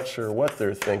 and I'm not sure what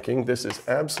they're thinking. This is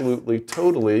absolutely,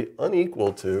 totally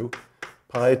unequal to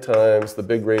pi times the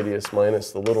big radius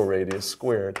minus the little radius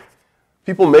squared.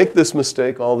 People make this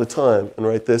mistake all the time and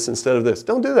write this instead of this.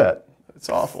 Don't do that. It's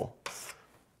awful.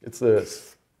 It's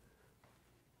this.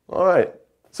 All right.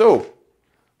 So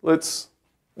let's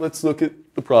look at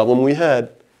the problem we had.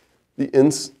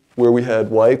 Where we had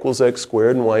y equals x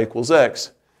squared and y equals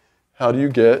x. How do you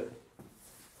get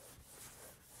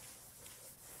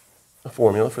a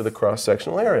formula for the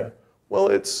cross-sectional area? Well,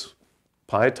 it's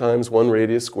pi times one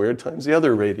radius squared times the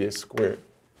other radius squared.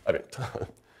 I mean,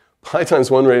 pi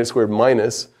times one radius squared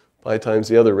minus pi times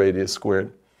the other radius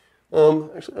squared.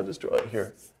 Actually, I'll just draw it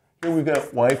here. Here we've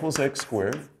got y equals x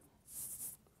squared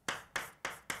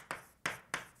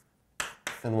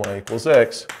and y equals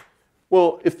x.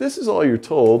 Well, if this is all you're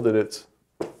told, that it's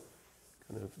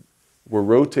we're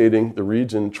rotating the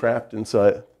region trapped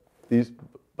inside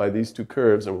by these two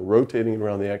curves, and we're rotating it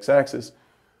around the x-axis,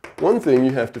 one thing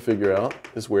you have to figure out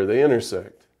is where they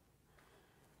intersect.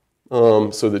 So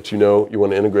that you know you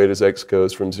want to integrate as x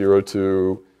goes from 0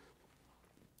 to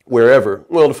wherever.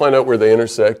 Well, to find out where they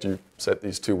intersect, you set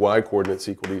these two y coordinates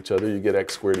equal to each other. You get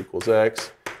x squared equals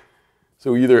x.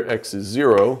 So either x is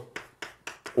 0,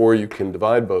 or you can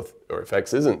divide both, or if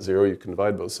x isn't 0, you can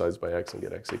divide both sides by x and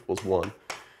get x equals 1.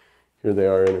 Here they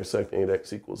are intersecting at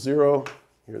x equals 0.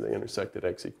 Here they intersect at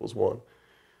x equals 1.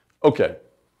 Okay.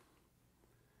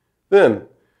 Then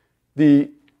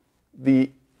the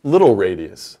little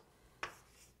radius.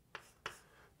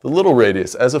 The little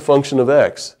radius as a function of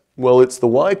x. Well, it's the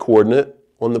y-coordinate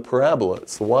on the parabola.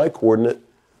 It's the y-coordinate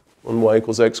on y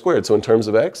equals x squared. So in terms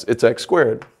of x, it's x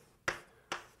squared.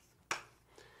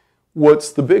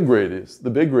 What's the big radius? The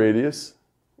big radius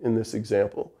in this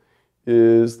example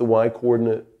is the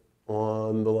y-coordinate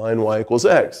on the line y equals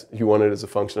x. If you want it as a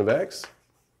function of x,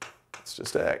 it's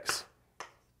just x.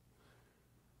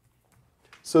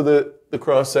 So the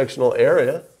cross-sectional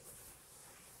area,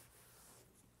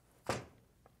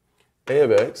 A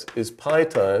of x, is pi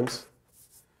times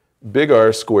big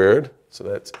R squared, so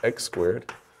that's x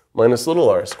squared, minus little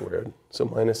r squared, so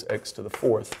minus x to the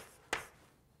fourth.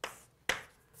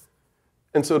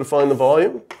 And so to find the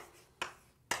volume,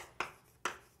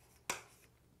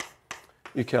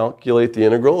 you calculate the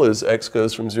integral as x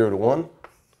goes from 0 to 1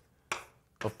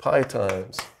 of pi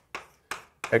times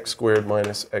x squared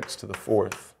minus x to the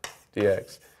fourth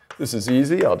dx. This is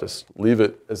easy. I'll just leave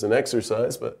it as an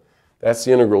exercise, but that's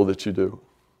the integral that you do.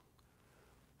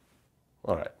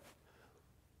 All right.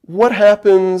 What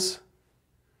happens,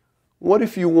 what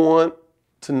if you want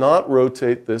to not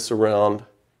rotate this around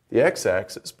the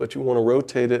x-axis, but you want to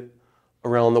rotate it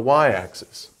around the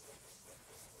y-axis?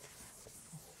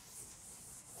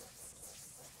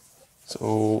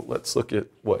 So let's look at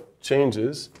what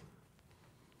changes.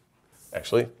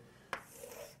 Actually,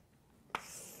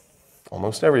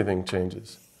 almost everything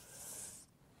changes.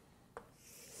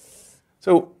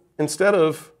 So instead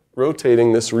of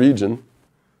rotating this region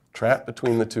trapped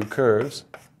between the two curves,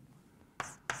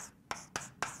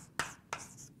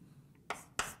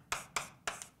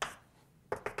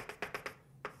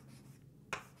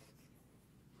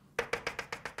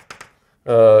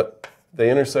 they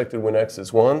intersected when x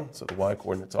is 1, so the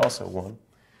y-coordinate's also 1.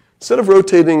 Instead of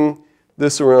rotating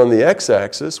this around the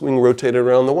x-axis, we can rotate it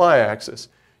around the y-axis.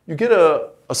 You get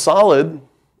a solid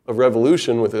of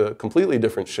revolution with a completely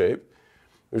different shape.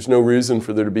 There's no reason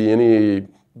for there to be any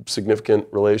significant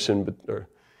relation or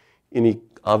any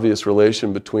obvious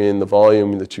relation between the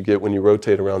volume that you get when you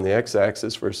rotate around the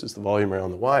x-axis versus the volume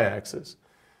around the y-axis.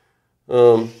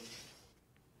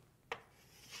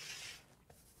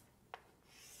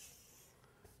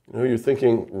 You know, you're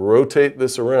thinking, rotate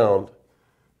this around.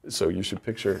 So you should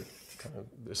picture kind of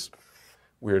this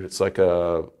weird, it's like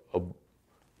a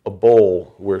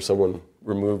bowl where someone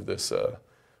removed this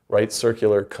right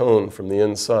circular cone from the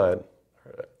inside.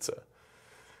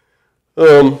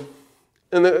 And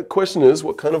the question is,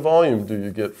 what kind of volume do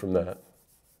you get from that?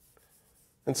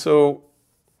 And so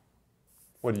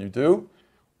what do?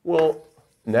 Well,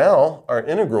 now our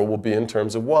integral will be in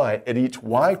terms of y. At each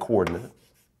y-coordinate,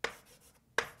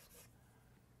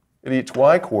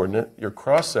 your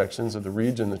cross-sections of the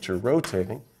region that you're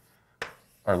rotating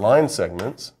are line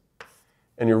segments,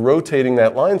 and you're rotating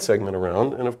that line segment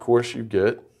around, and of course you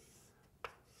get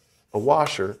a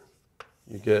washer.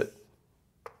 You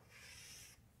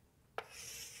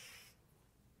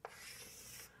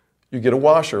get a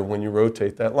washer when you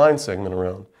rotate that line segment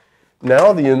around.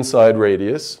 Now the inside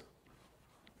radius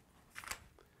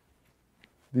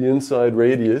is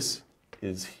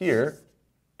here.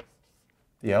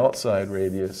 The outside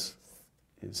radius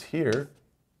is here.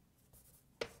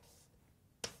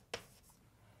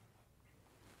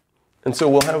 And so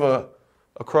we'll have a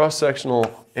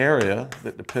cross-sectional area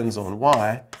that depends on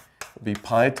y. It'll be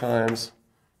pi times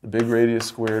the big radius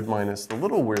squared minus the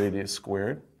little radius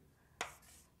squared.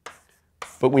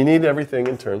 But we need everything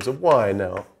in terms of y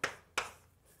now.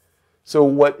 So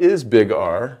what is big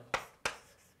R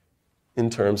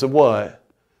in terms of y?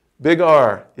 Big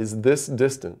R is this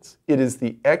distance. It is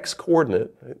the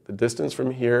x-coordinate, right? The distance from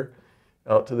here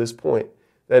out to this point.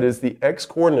 That is the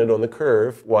x-coordinate on the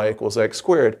curve, y equals x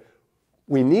squared.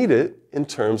 We need it in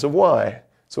terms of y.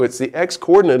 So it's the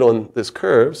x-coordinate on this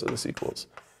curve, so this equals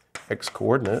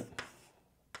x-coordinate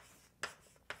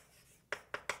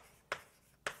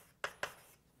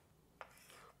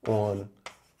on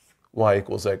y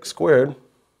equals x squared.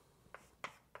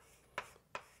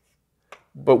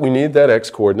 But we need that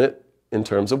x-coordinate in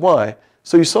terms of y.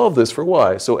 So you solve this for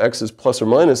y. So x is plus or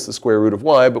minus the square root of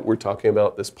y, but we're talking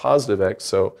about this positive x,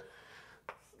 so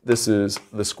this is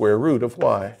the square root of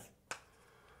y.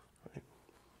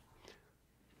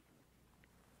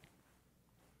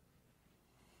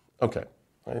 Okay,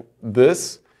 right?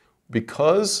 This,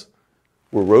 because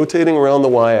we're rotating around the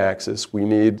y-axis, we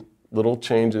need little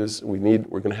changes. We're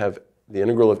going to have the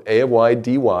integral of a of y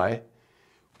dy.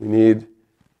 We need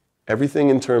everything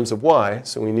in terms of y,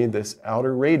 so we need this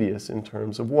outer radius in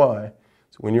terms of y.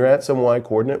 So when you're at some y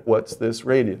coordinate, what's this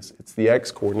radius? It's the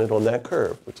x coordinate on that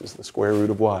curve, which is the square root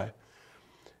of y.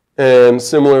 And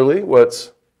similarly,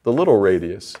 what's the little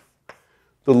radius?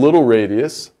 The little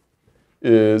radius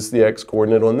is the x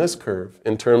coordinate on this curve.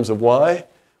 In terms of y,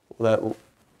 well,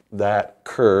 that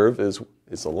curve is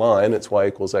a line. It's y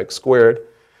equals x squared.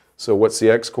 So what's the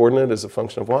x coordinate as a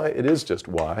function of y? It is just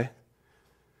y.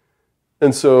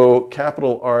 And so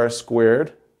capital R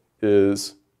squared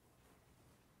is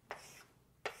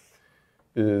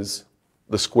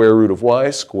the square root of y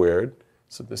squared.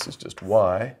 So this is just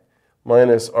y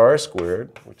minus r squared,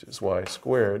 which is y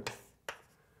squared.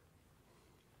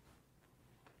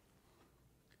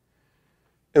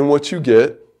 And what you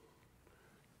get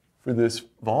for this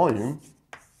volume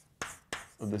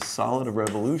of this solid of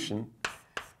revolution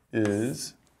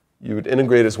is you would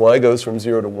integrate as y goes from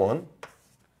 0 to 1,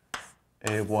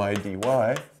 a of y dy,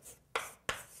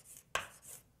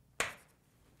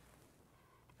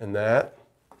 and that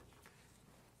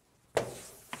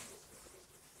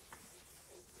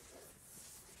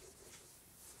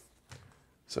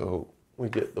so we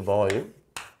get the volume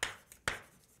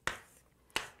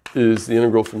is the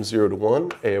integral from 0 to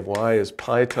 1. A of y is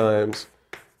pi times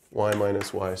y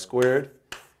minus y squared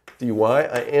dy.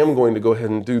 I am going to go ahead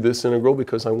and do this integral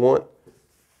because I want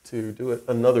to do it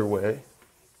another way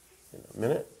in a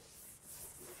minute.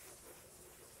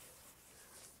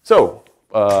 So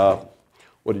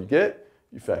what do you get?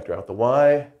 You factor out the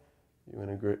y, you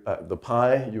integrate the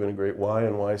pi, you integrate y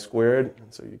and y squared,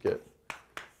 and so you get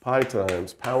pi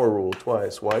times power rule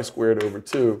twice, y squared over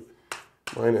 2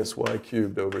 minus y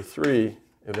cubed over 3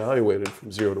 evaluated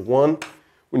from 0 to 1.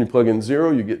 When you plug in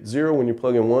 0, you get 0. When you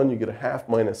plug in 1, you get a half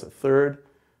minus a third.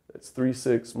 That's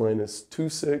 3/6 minus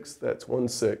 2/6. That's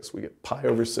 1/6. We get pi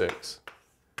over 6.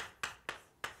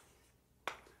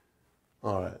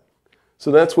 All right.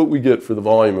 So that's what we get for the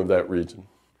volume of that region.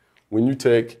 When you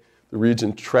take the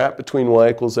region trapped between y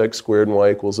equals x squared and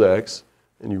y equals x,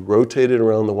 and you rotate it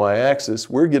around the y-axis,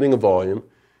 we're getting a volume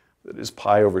that is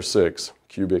pi over 6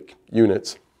 cubic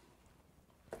units.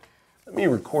 Let me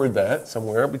record that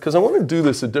somewhere because I want to do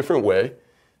this a different way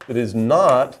that is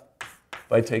not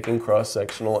by taking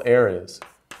cross-sectional areas.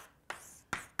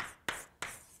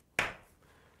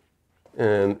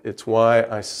 And it's why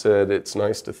I said it's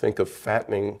nice to think of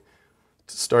fattening,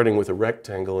 starting with a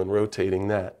rectangle and rotating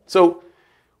that. So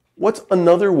what's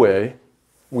another way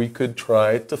we could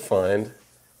try to find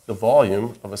the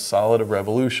volume of a solid of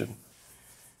revolution?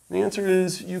 The answer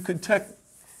is you could take,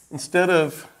 instead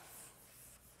of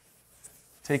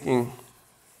taking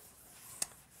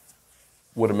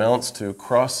what amounts to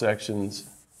cross-sections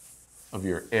of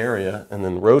your area and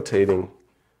then rotating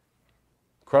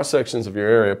cross-sections of your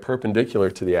area perpendicular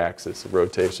to the axis of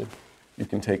rotation, you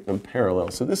can take them parallel.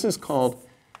 So this is called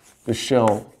the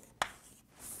shell,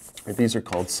 or these are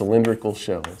called cylindrical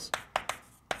shells.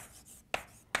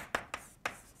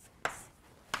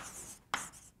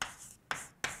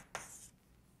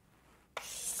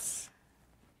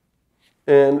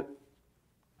 And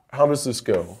how does this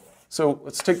go? So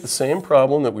let's take the same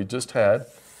problem that we just had,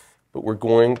 but we're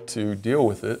going to deal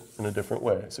with it in a different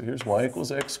way. So here's y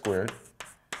equals x squared.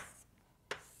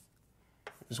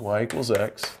 Here's y equals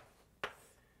x.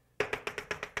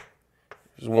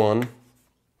 Here's 1.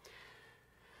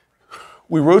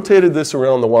 We rotated this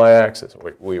around the y-axis.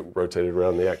 We rotated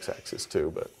around the x-axis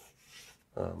too, but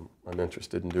I'm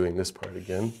interested in doing this part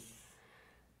again.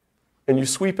 And you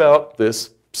sweep out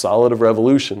this solid of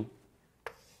revolution.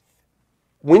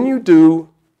 When you do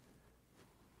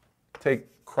take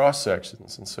cross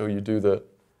sections, and so you do the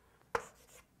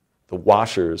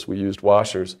washers, we used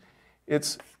washers,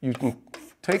 you can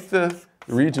take the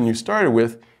region you started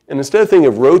with, and instead of thinking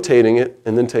of rotating it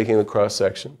and then taking the cross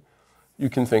section, you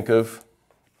can think of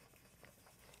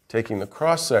taking the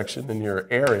cross section in your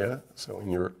area, so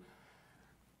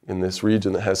in this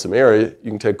region that has some area,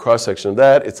 you can take cross section of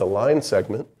that, it's a line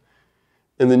segment,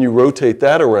 and then you rotate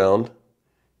that around,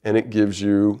 and it gives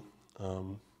you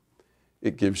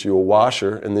a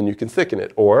washer, and then you can thicken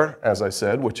it. Or, as I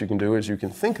said, what you can do is you can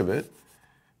think of it,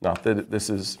 not that this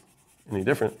is any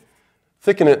different,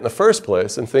 thicken it in the first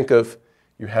place, and think of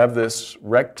you have this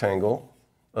rectangle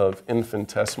of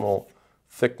infinitesimal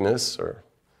thickness, or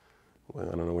well,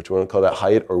 I don't know what you want to call that,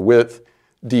 height or width,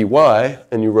 dy,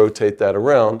 and you rotate that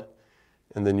around,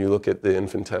 and then you look at the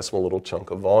infinitesimal little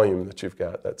chunk of volume that you've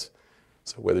got.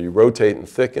 So whether you rotate and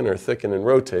thicken or thicken and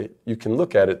rotate, you can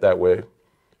look at it that way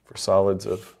for solids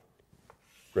of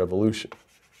revolution.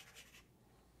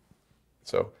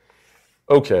 So,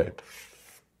 okay.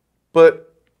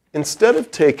 But instead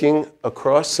of taking a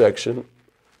cross-section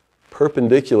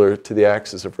perpendicular to the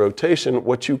axis of rotation,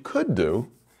 what you could do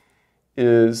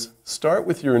is start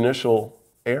with your initial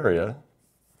area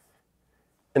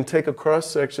and take a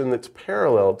cross-section that's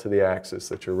parallel to the axis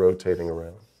that you're rotating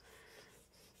around.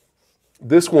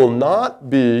 This will not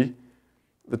be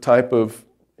the type of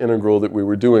integral that we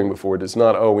were doing before. It is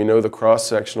not, oh, we know the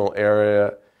cross-sectional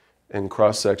area and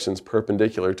cross-sections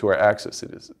perpendicular to our axis.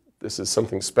 This is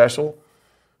something special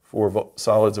for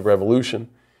solids of revolution.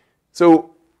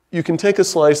 So you can take a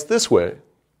slice this way,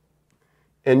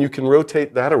 and you can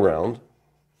rotate that around.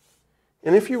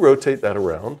 And if you rotate that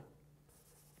around,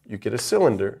 you get a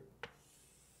cylinder.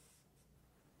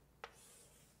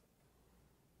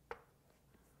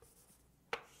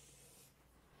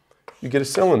 You get a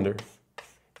cylinder.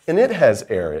 And it has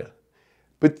area.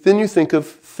 But then you think of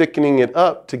thickening it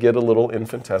up to get a little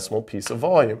infinitesimal piece of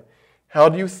volume. How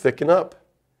do you thicken up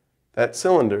that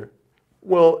cylinder?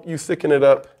 Well, you thicken it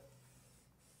up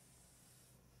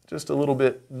just a little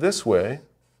bit this way.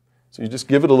 So you just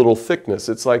give it a little thickness.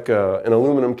 It's like an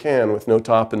aluminum can with no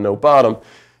top and no bottom.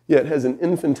 Yeah, it has an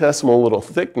infinitesimal little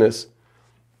thickness.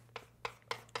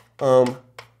 But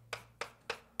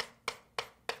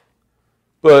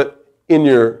in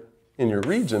your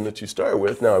region that you start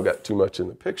with, now I've got too much in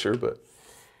the picture, but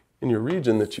in your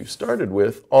region that you started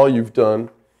with, all you've done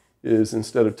is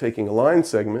instead of taking a line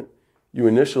segment, you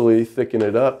initially thicken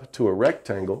it up to a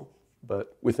rectangle,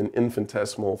 but with an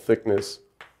infinitesimal thickness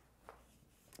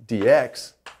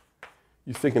dx,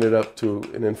 you thicken it up to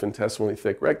an infinitesimally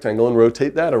thick rectangle and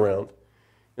rotate that around.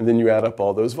 And then you add up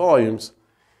all those volumes.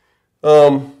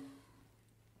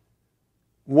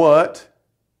 What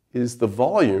is the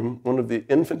volume, one of the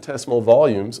infinitesimal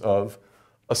volumes of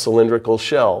a cylindrical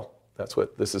shell? That's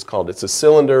what this is called. It's a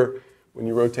cylinder. When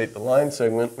you rotate the line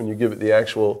segment, when you give it the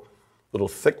actual little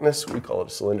thickness, we call it a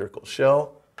cylindrical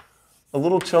shell. A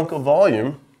little chunk of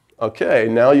volume. Okay,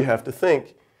 now you have to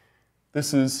think.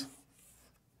 This is,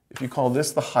 if you call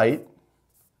this the height,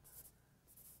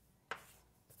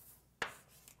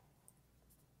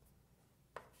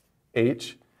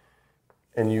 h,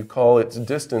 and you call its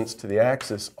distance to the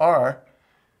axis r,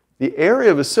 the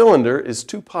area of a cylinder is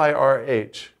 2 pi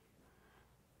rh.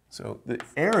 So the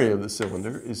area of the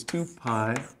cylinder is 2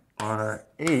 pi rh,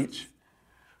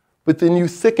 but then you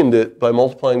thickened it by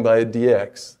multiplying by a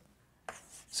dx.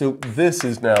 So this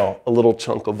is now a little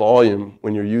chunk of volume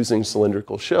when you're using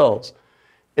cylindrical shells.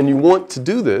 And you want to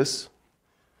do this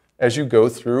as you go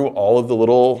through all of the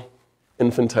little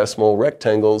infinitesimal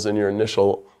rectangles in your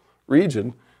initial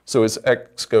region. So as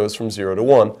x goes from 0 to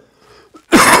 1.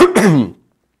 I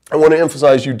want to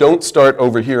emphasize you don't start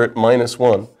over here at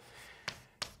 -1.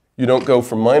 You don't go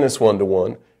from -1 to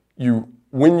 1.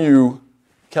 When you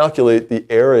calculate the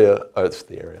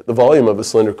volume of a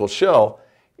cylindrical shell,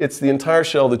 it's the entire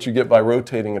shell that you get by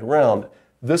rotating it around.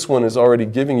 This one is already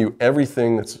giving you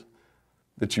everything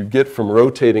that you get from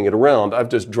rotating it around. I've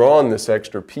just drawn this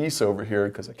extra piece over here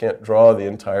because I can't draw the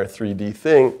entire 3D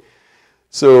thing.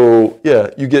 So yeah,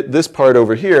 you get this part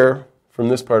over here from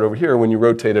this part over here when you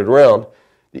rotate it around.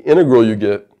 The integral you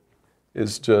get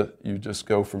is you just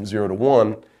go from 0 to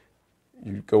 1.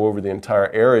 You go over the entire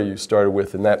area you started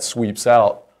with, and that sweeps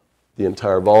out the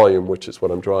entire volume, which is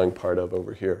what I'm drawing part of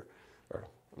over here. Or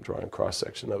I'm drawing a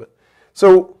cross-section of it.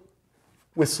 So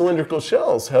with cylindrical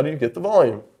shells, how do you get the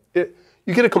volume?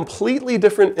 You get a completely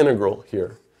different integral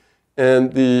here.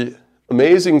 And the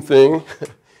amazing thing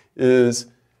is,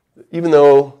 even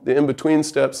though the in-between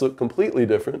steps look completely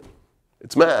different,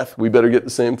 it's math. We better get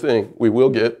the same thing. We will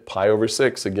get pi over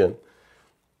 6 again.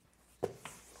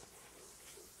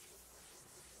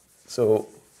 So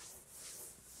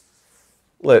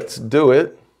let's do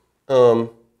it.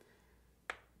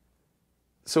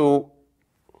 So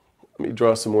let me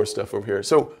draw some more stuff over here.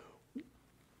 So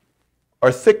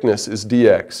our thickness is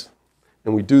dx,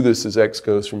 and we do this as x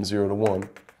goes from 0 to 1.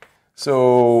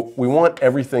 So we want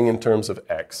everything in terms of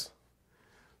x.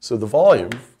 So the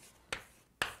volume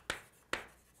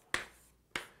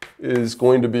is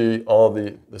going to be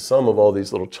the sum of all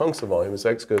these little chunks of volume as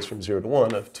x goes from 0 to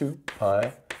 1 of 2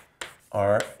 pi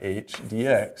rh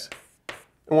dx.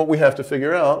 And what we have to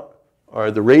figure out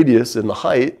are the radius and the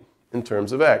height in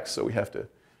terms of x. So we have to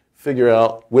figure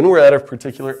out when we're at a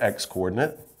particular x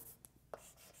coordinate,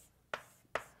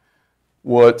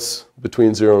 what's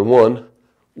between 0 and 1,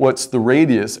 what's the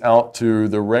radius out to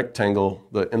the rectangle,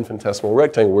 the infinitesimal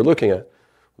rectangle we're looking at?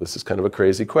 This is kind of a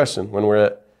crazy question. When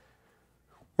we're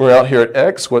out here at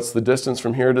x, what's the distance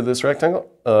from here to this rectangle,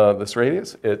 this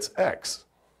radius? It's x.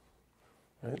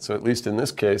 Right? So at least in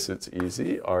this case, it's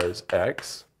easy. R is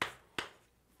x.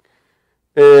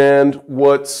 And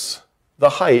what's the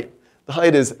height? The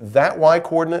height is that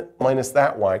y-coordinate minus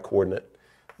that y-coordinate.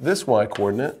 This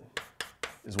y-coordinate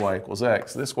is y equals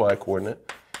x. This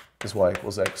y-coordinate is y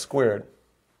equals x squared.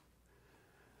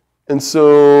 And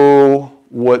so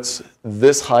what's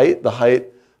this height? The height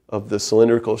of the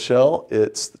cylindrical shell,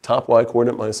 it's the top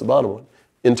y-coordinate minus the bottom one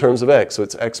in terms of x. So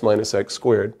it's x minus x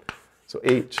squared. So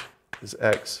h is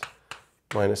x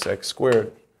minus x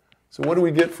squared. So what do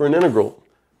we get for an integral?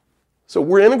 So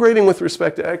we're integrating with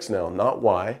respect to x now, not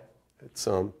y. It's,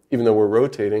 even though we're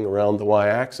rotating around the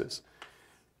y-axis.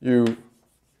 You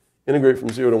integrate from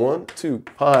 0 to 1, 2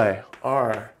 pi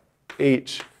r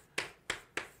h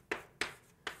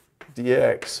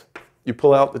dx. You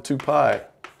pull out the 2 pi.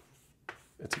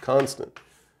 It's a constant.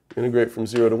 You integrate from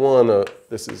 0 to 1.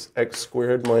 This is x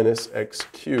squared minus x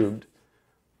cubed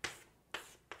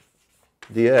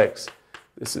dx.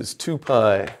 This is 2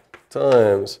 pi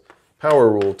times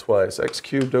power rule twice. X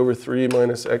cubed over 3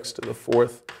 minus x to the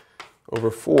 4th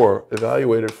over 4.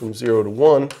 Evaluated from 0 to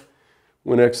 1.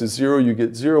 When x is 0, you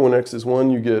get 0. When x is 1,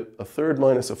 you get a third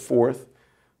minus a fourth.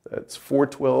 That's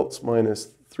 4/12 minus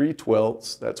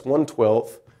 3/12. That's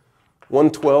 1/12.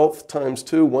 1/12 times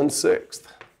 2, 1/6.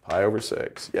 Pi over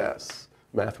 6. Yes,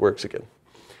 math works again.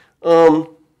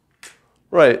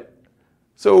 Right.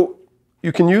 So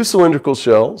you can use cylindrical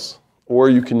shells, or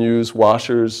you can use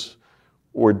washers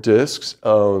or discs.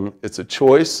 It's a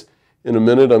choice. In a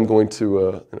minute, I'm going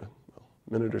to, in a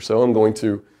minute or so, I'm going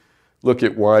to look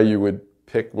at why you would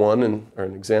pick one, or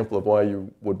an example of why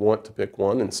you would want to pick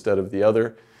one instead of the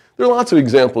other. There are lots of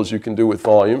examples you can do with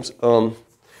volumes.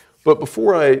 But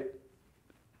before I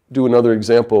do another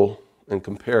example and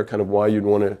compare kind of why you'd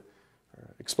want to,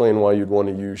 explain why you'd want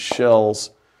to use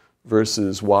shells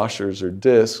versus washers or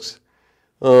discs,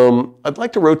 I'd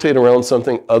like to rotate around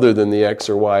something other than the x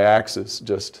or y axis,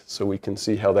 just so we can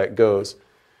see how that goes.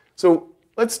 So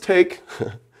let's take,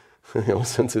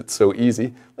 since it's so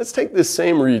easy, let's take this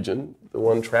same region, the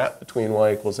one trapped between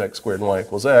y equals x squared and y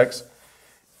equals x,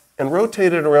 and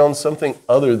rotate it around something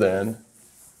other than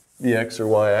the x or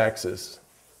y axis,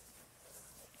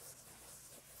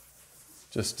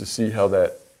 just to see how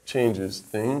that changes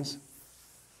things.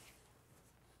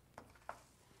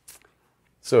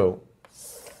 So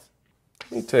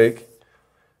let me take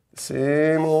the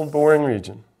same old boring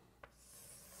region,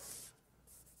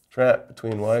 trapped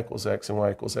between y equals x and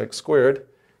y equals x squared.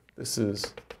 This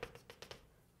is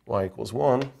y equals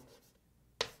 1,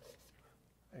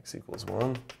 x equals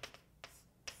 1.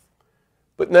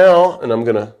 But now, and I'm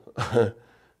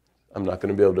not going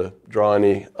to be able to draw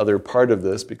any other part of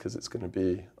this because it's going to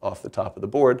be off the top of the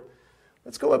board.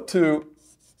 Let's go up to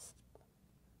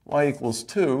y equals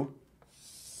 2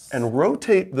 and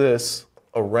rotate this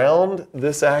around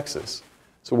this axis.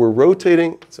 So we're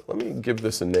rotating, so let me give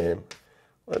this a name.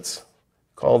 Let's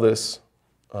call this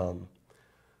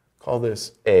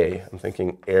A. I'm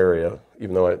thinking area,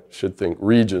 even though I should think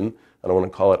region. I don't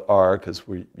want to call it R because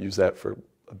we use that for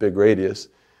a big radius.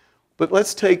 But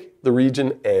let's take the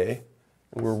region A,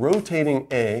 and we're rotating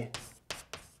A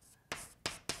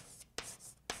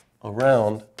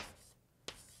around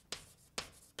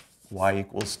y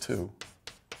equals 2.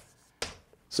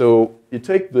 So you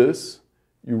take this,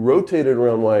 you rotate it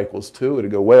around y equals 2.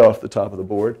 It'll go way off the top of the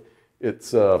board.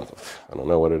 It's, I don't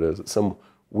know what it is. It's some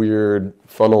weird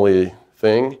funnely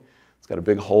thing. It's got a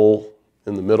big hole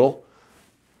in the middle.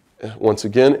 Once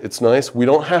again, it's nice. We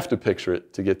don't have to picture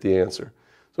it to get the answer.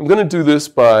 So I'm going to do this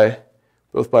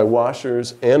both by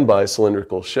washers and by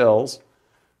cylindrical shells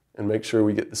and make sure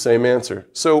we get the same answer.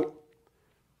 So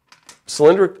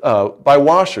by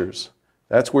washers,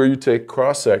 that's where you take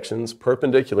cross sections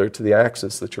perpendicular to the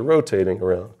axis that you're rotating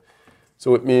around.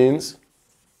 So it means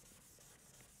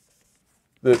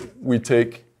that we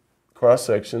take cross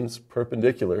sections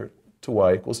perpendicular to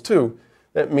y equals 2.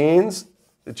 That means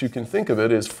that you can think of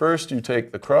it as first you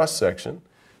take the cross section,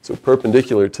 so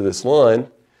perpendicular to this line,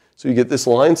 so you get this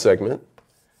line segment,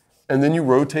 and then you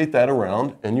rotate that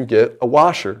around and you get a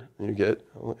washer, and you get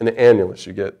an annulus.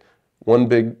 You get one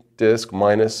big disk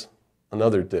minus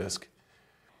another disk.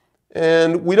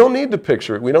 And we don't need to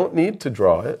picture it. We don't need to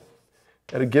draw it.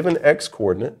 At a given x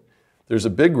coordinate, there's a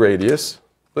big radius,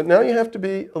 but now you have to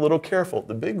be a little careful.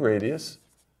 The big radius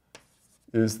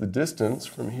is the distance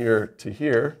from here to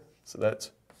here, so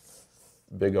that's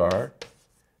big R.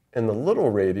 And the little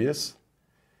radius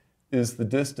is the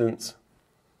distance.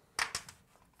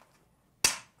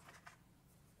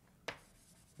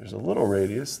 There's a little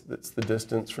radius that's the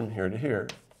distance from here to here.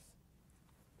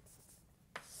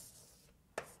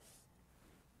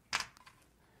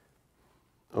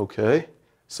 Okay,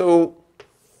 so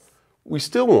we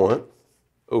still want,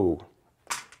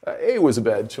 A was a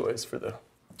bad choice for the,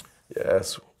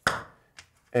 yes,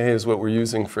 A is what we're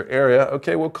using for area.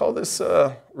 Okay, we'll call this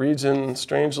region,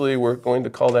 strangely, we're going to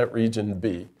call that region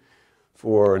B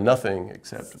for nothing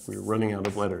except we're running out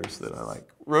of letters that I like.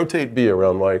 Rotate B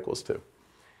around y equals 2.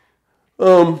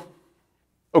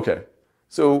 Okay,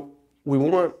 so we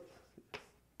want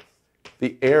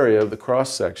the area of the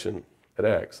cross-section at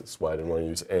x. That's why I didn't want to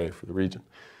use A for the region.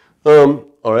 All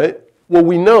right, well,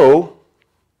 we know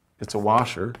it's a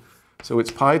washer, so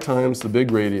it's pi times the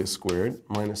big radius squared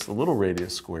minus the little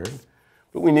radius squared,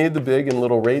 but we need the big and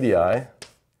little radii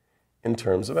in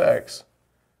terms of x.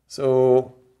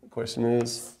 So the question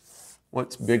is,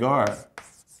 what's big R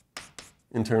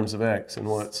in terms of x, and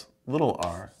what's little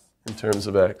r in terms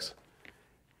of x?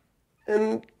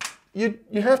 And you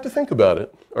have to think about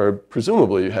it, or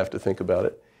presumably you have to think about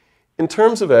it. In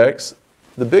terms of x,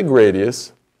 the big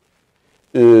radius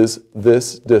is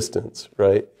this distance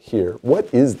right here.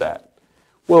 What is that?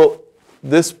 Well,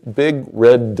 this big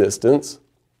red distance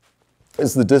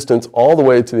is the distance all the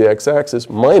way to the x-axis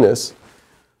minus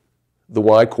the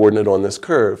y-coordinate on this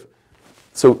curve.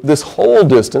 So this whole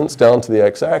distance down to the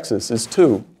x-axis is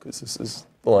 2, because this is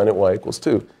the line at y equals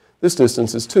 2. This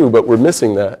distance is 2, but we're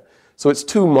missing that. So it's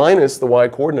 2 minus the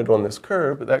y-coordinate on this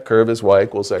curve, but that curve is y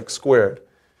equals x squared.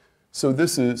 So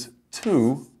this is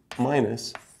 2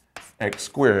 minus x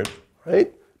squared,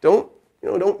 right? Don't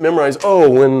memorize, oh,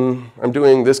 when I'm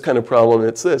doing this kind of problem,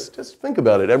 it's this. Just think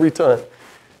about it every time.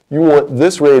 You want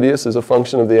this radius as a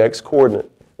function of the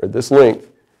x-coordinate, or this length.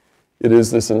 It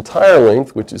is this entire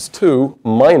length, which is 2,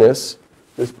 minus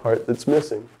this part that's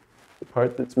missing. The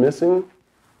part that's missing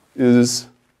is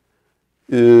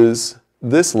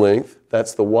this length.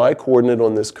 That's the y-coordinate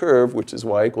on this curve, which is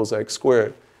y equals x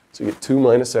squared. So you get 2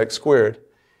 minus x squared.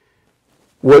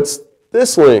 What's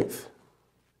this length?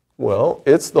 Well,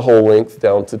 it's the whole length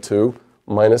down to 2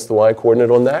 minus the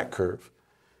y-coordinate on that curve.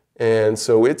 And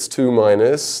so it's 2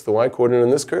 minus the y-coordinate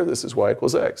on this curve. This is y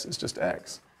equals x. It's just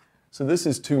x. So this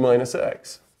is 2 minus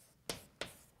x.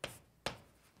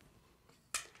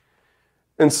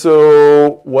 And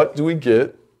so what do we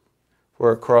get for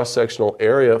our cross-sectional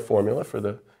area formula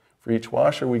for each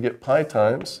washer? We get pi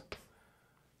times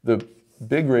the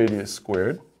big radius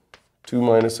squared, 2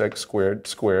 minus x squared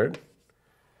squared,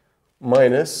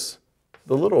 minus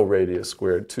the little radius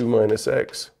squared, 2 minus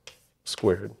x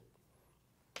squared.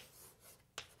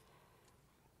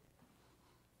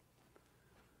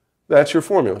 That's your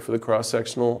formula for the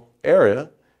cross-sectional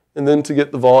area. And then to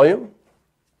get the volume,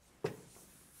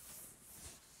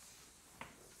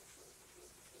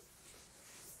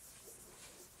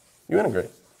 you integrate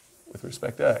with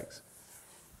respect to x.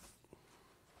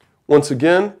 Once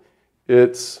again,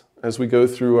 it's as we go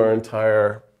through our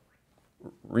entire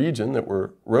region that we're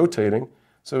rotating,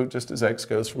 so just as x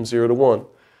goes from 0 to 1.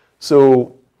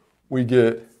 So we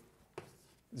get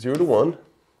 0 to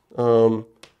 1,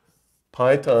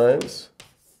 pi times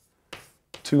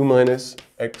 2 minus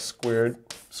x squared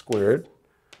squared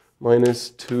minus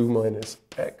 2 minus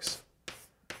x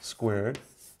squared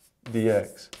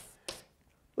dx.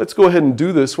 Let's go ahead and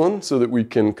do this one so that we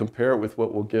can compare it with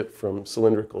what we'll get from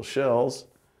cylindrical shells.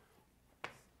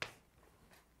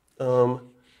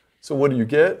 So what do you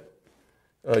get?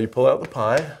 You pull out the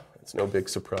pi. It's no big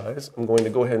surprise. I'm going to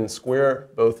go ahead and square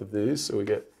both of these. So we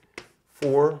get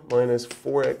 4 minus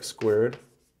 4x squared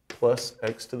plus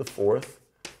x to the 4th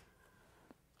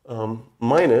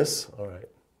minus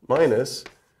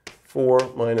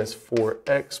 4 minus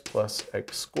 4x plus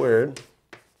x squared.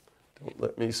 Don't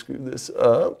let me screw this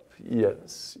up.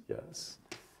 Yes, yes.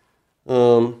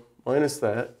 Minus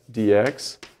that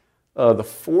dx. The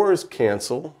 4's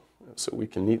cancel, so we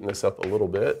can neaten this up a little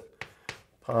bit.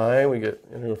 Pi, we get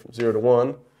integral from 0 to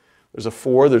 1. There's a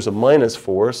 4, there's a minus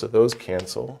 4, so those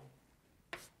cancel.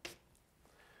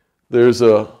 There's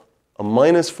a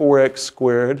minus 4x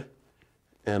squared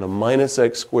and a minus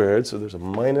x squared, so there's a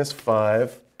minus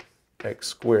 5x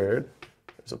squared.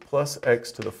 There's a plus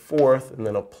x to the 4th, and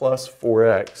then a plus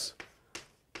 4x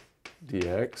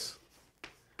dx.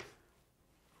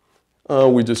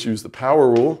 We just use the power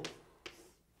rule.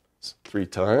 It's 3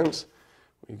 times.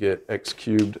 We get x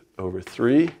cubed over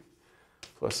 3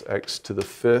 plus x to the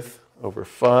 5th over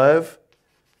 5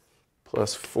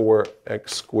 plus 4x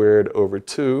squared over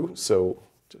 2, so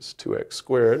just 2x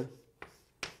squared.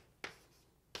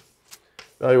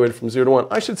 Evaluated from 0 to 1.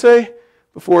 I should say,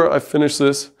 before I finish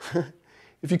this,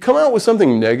 if you come out with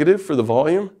something negative for the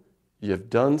volume, you've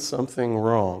done something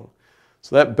wrong.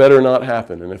 So that better not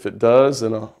happen. And if it does,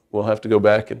 then we'll have to go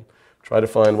back and try to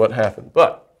find what happened.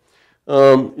 But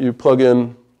you plug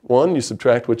in 1, you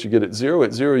subtract what you get at 0.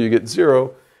 At 0, you get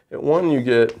 0. At 1, you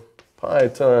get pi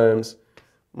times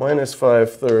minus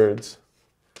 5/3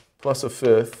 plus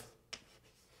 1/5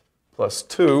 plus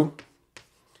 2.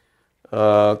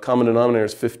 Common denominator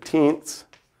is 15ths.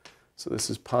 So this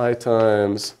is pi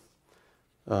times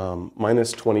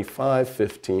minus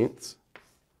 25/15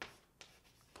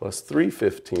 plus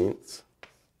 3/15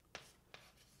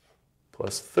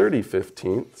 plus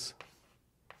 30/15.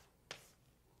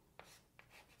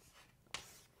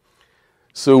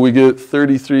 So we get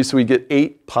 33, so we get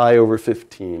 8 pi over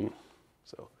 15.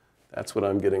 So that's what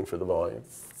I'm getting for the volume.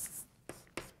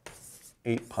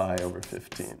 8 pi over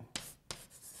 15.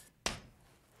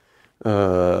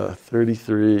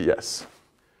 33, yes.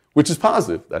 Which is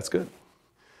positive. That's good.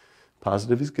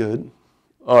 Positive is good.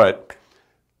 All right.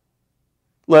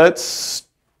 Let's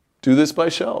do this by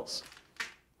shells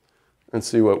and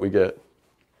see what we get.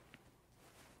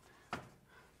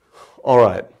 All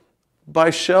right. By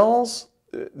shells,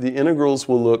 the integrals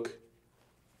will look,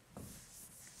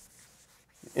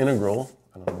 integral,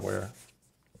 I don't know where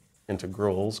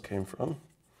integrals came from.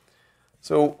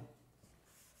 So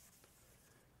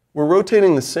we're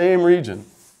rotating the same region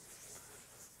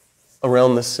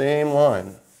around the same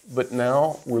line, but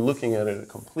now we're looking at it a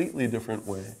completely different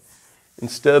way.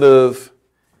 Instead of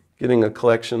getting a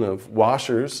collection of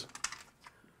washers,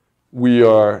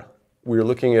 we're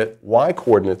looking at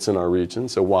y-coordinates in our region.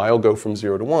 So y will go from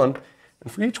 0 to 1.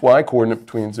 And for each y-coordinate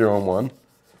between 0 and 1,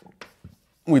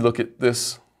 we look at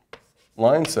this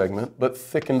line segment, but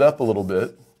thickened up a little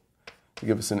bit to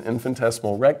give us an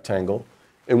infinitesimal rectangle.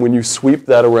 And when you sweep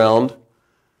that around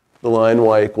the line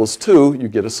y equals 2, you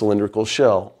get a cylindrical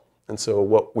shell. And so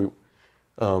what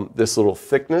this little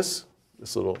thickness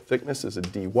is a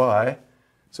dy.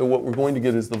 So what we're going to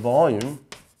get is the volume,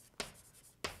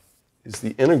 is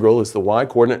the integral, is the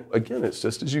y-coordinate. Again, it's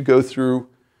just as you go through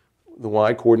the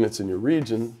y-coordinates in your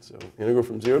region. So integral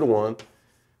from 0 to 1,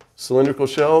 cylindrical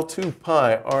shell, 2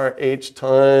 pi RH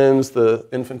times the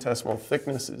infinitesimal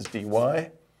thickness is dy.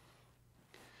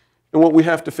 And what we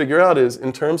have to figure out is,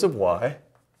 in terms of y,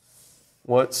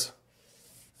 what's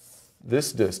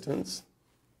this distance?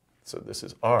 So this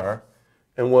is r.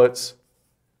 And what's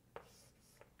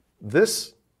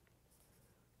this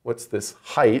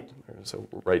height? So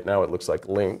right now it looks like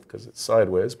length because it's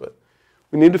sideways, but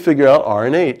we need to figure out r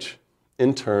and h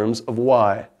in terms of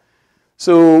y.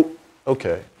 So,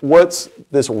 okay, what's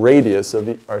this radius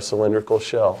of our cylindrical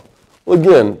shell? Well,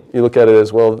 again, you look at it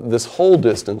as, well, this whole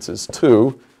distance is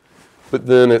 2, but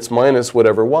then it's minus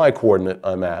whatever y-coordinate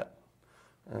I'm at.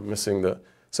 I'm missing the,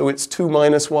 so it's 2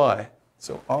 minus y.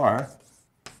 So r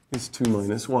is 2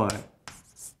 minus y.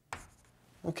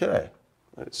 Okay,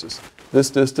 it's just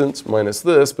this distance minus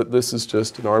this, but this is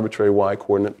just an arbitrary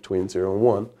y-coordinate between 0 and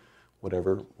 1,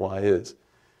 whatever y is.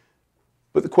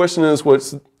 But the question is,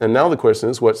 what's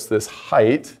this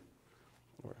height?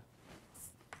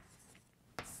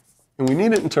 And we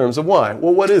need it in terms of y.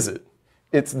 Well, what is it?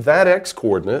 It's that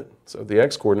x-coordinate, so the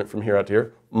x-coordinate from here out to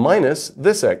here, minus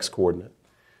this x-coordinate.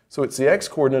 So it's the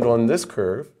x-coordinate on this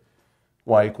curve,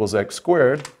 y equals x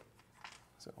squared,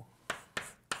 so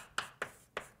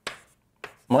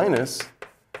minus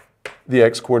the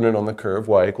x-coordinate on the curve,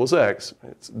 y equals x.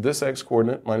 It's this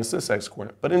x-coordinate minus this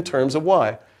x-coordinate. But in terms of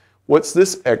y, what's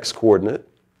this x-coordinate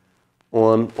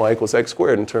on y equals x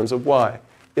squared in terms of y?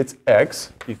 It's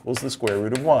x equals the square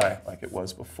root of y, like it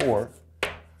was before.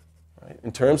 Right?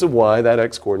 In terms of y, that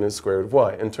x-coordinate is the square root of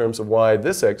y. In terms of y,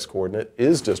 this x-coordinate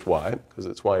is just y, because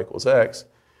it's y equals x.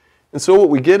 And so what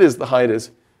we get is the height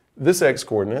is this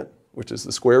x-coordinate, which is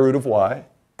the square root of y,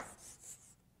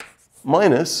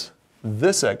 minus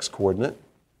this x-coordinate,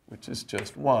 which is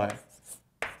just y.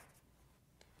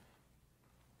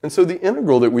 And so the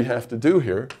integral that we have to do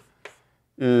here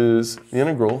is the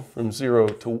integral from 0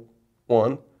 to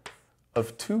 1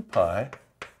 of 2 pi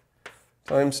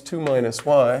times 2 minus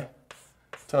y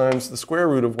times the square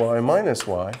root of y minus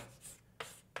y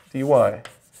dy.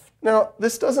 Now,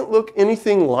 this doesn't look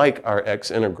anything like our x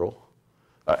integral.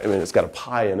 I mean, it's got a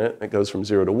pi in it. It goes from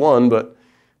 0 to 1, but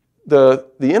the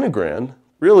integrand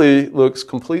really looks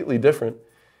completely different.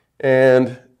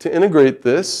 And to integrate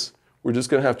this, we're just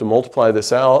going to have to multiply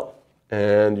this out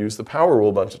and use the power rule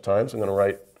a bunch of times. I'm going to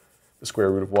write the square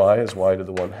root of y as y to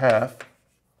the 1/2.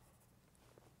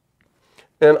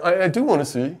 And I do want to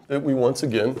see that we once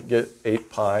again get 8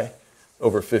 pi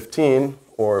over 15,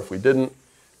 or if we didn't,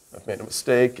 I've made a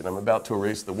mistake and I'm about to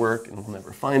erase the work and we'll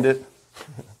never find it.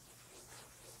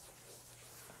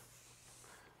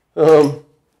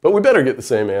 But we better get the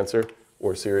same answer,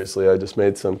 or seriously, I just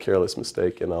made some careless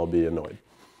mistake and I'll be annoyed.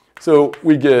 So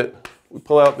we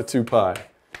pull out the 2 pi,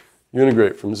 you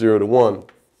integrate from 0 to 1.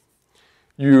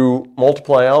 you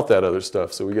multiply out that other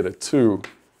stuff. So we get a 2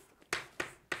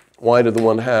 y to the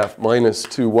 1/2 minus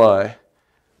 2y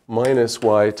minus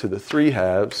y to the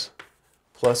 3/2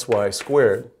 plus y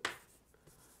squared.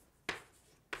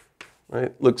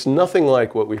 Right? Looks nothing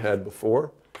like what we had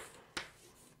before.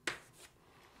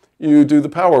 You do the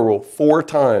power rule 4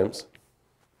 times.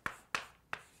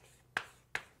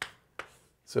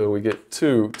 So we get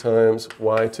 2 times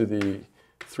y to the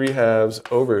 3/2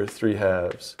 over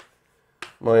 3/2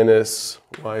 minus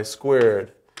y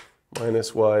squared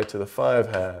minus y to the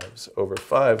 5/2 over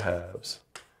 5/2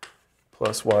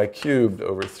 plus y cubed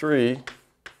over 3,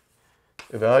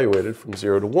 evaluated from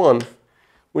 0 to 1.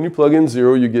 When you plug in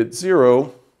 0, you get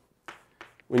 0.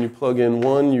 When you plug in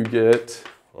 1, you get,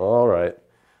 all right,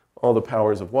 all the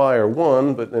powers of y are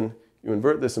 1, but then you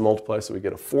invert this and multiply, so we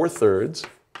get a 4/3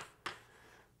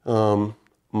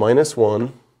 minus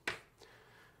 1.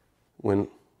 When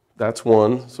that's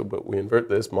 1, so but we invert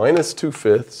this, minus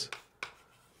 2/5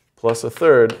 plus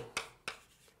 1/3.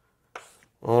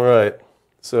 All right,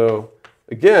 so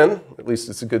again, at least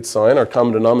it's a good sign, our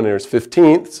common denominator is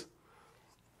 15ths.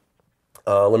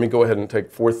 Let me go ahead and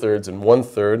take 4/3 and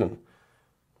 1/3, and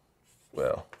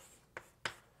well,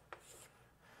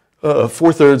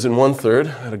 4/3 and 1/3,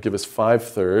 that'll give us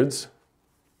 5/3.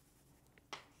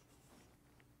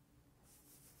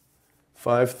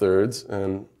 5/3,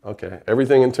 and okay,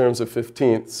 everything in terms of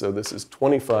 15ths, so this is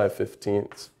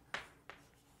 25/15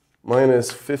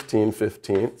 minus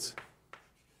 15/15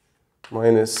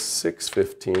 minus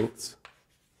 6/15.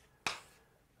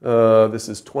 This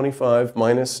is 25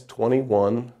 minus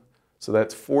 21, so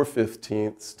that's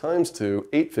 4/15 times 2,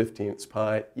 8/15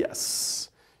 pi. Yes,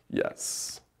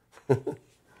 yes.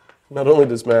 Not only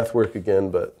does math work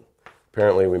again, but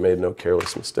apparently we made no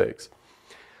careless mistakes.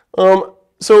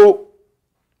 So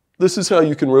this is how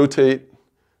you can rotate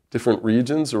different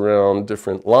regions around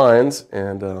different lines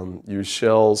and use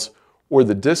shells or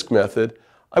the disk method.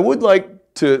 I would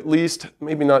like to at least,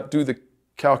 maybe not do the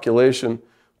calculation,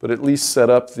 but at least set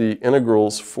up the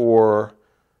integrals for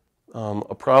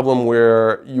a problem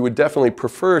where you would definitely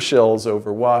prefer shells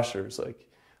over washers. Like,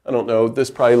 I don't know,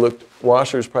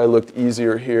 washers probably looked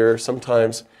easier here.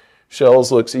 Sometimes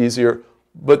shells looks easier.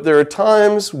 But there are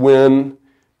times when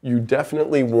you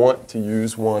definitely want to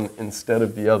use one instead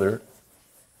of the other.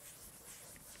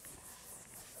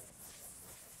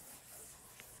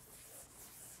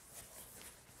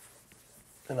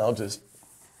 And I'll just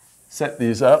set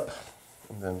these up,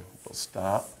 and then we'll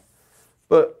stop.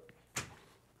 But,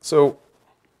 so,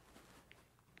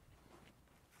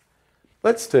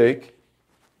 let's take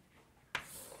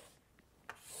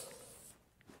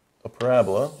a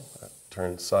parabola that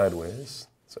turns sideways.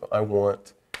 So I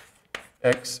want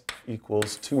x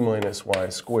equals 2 minus y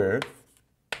squared.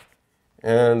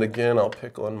 And again, I'll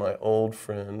pick on my old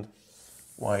friend,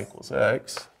 y equals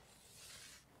x.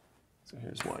 So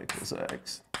here's y equals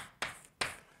x.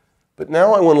 But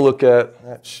now I want to look at,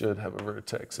 that should have a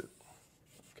vertex.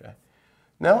 Okay.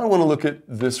 Now I want to look at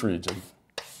this region,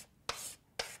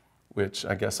 which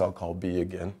I guess I'll call B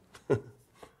again, just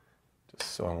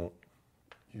so I won't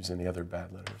use any other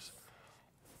bad letters.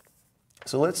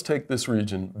 So let's take this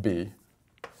region B.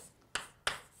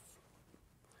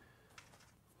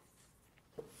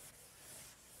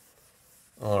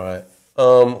 All right.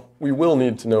 We will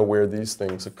need to know where these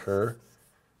things occur.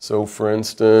 So for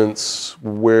instance,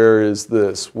 where is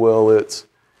this? Well,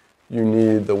 you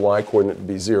need the y-coordinate to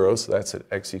be 0, so that's at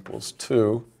x equals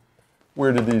 2.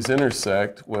 Where do these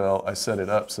intersect? Well, I set it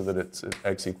up so that it's at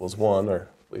x equals 1, or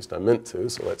at least I meant to,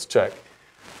 so let's check.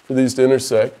 For these to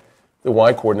intersect, the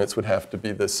y-coordinates would have to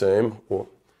be the same, or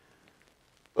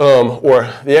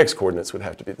the x-coordinates would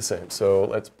have to be the same. So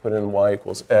let's put in y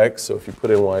equals x. So if you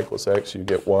put in y equals x, you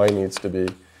get y needs to be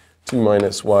 2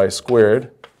 minus y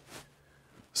squared,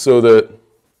 so that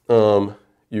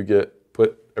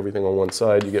put everything on one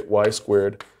side, you get y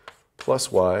squared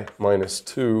plus y minus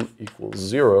 2 equals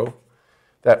 0.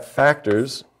 That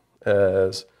factors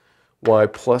as y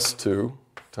plus 2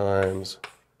 times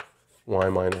y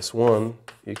minus 1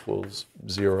 equals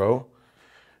 0.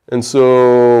 And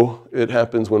so it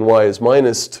happens when y is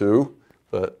minus 2,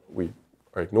 but we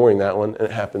are ignoring that one, and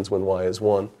it happens when y is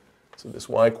 1. So this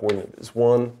y-coordinate is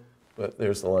 1, but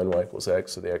there's the line y equals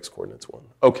x, so the x-coordinate's 1.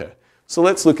 Okay, so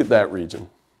let's look at that region.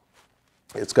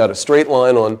 It's got a straight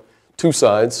line on two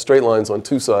sides, straight lines on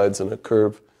two sides, and a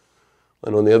curved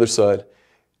line on the other side.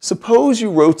 Suppose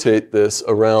you rotate this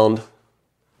around,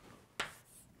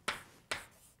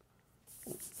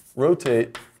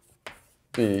 rotate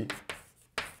B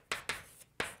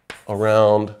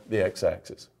around the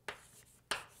x-axis.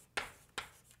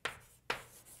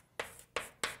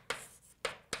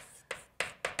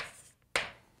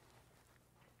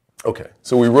 Okay,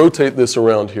 so we rotate this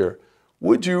around here.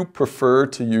 Would you prefer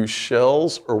to use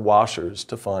shells or washers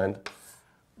to find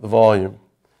the volume?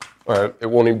 Or it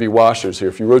won't even be washers here.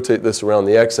 If you rotate this around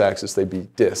the x-axis, they'd be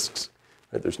disks.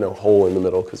 Right? There's no hole in the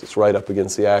middle because it's right up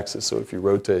against the axis. So if you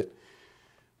rotate,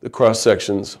 the cross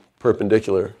sections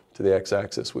perpendicular to the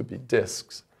x-axis would be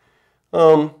disks.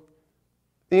 The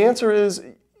answer is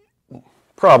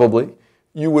probably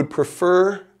you would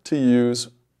prefer to use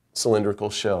cylindrical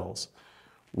shells.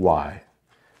 Why?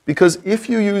 Because if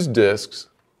you use disks,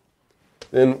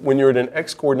 then when you're at an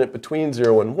x-coordinate between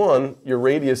 0 and 1, your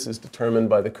radius is determined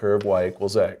by the curve y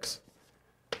equals x,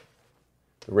 the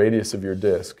radius of your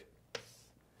disk.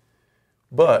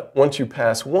 But once you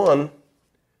pass 1,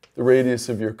 the radius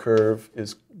of your curve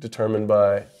is determined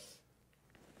by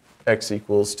x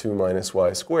equals 2 minus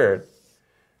y squared.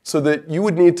 So that you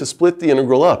would need to split the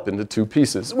integral up into two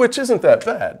pieces, which isn't that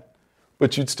bad,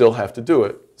 but you'd still have to do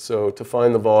it. So to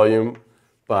find the volume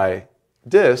by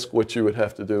disk, what you would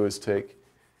have to do is take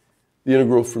the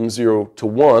integral from 0 to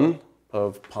 1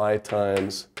 of pi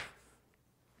times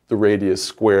the radius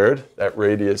squared. That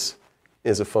radius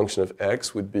is a function of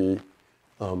x, would be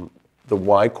the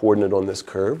y coordinate on this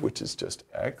curve, which is just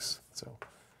x. So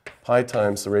pi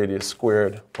times the radius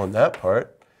squared on that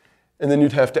part. And then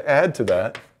you'd have to add to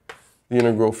that the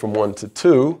integral from 1 to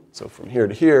 2, so from here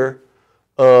to here,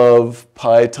 of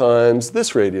pi times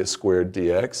this radius squared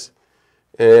dx.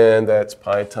 And that's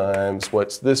pi times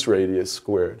what's this radius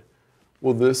squared.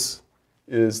 Well, this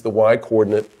is the y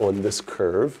coordinate on this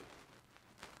curve,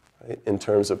 right, in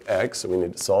terms of x. So we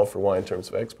need to solve for y in terms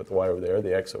of x, put the y over there,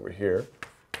 the x over here.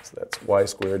 So that's y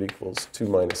squared equals 2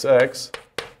 minus x.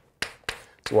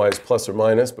 So y is plus or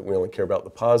minus, but we only care about the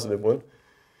positive one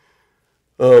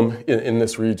in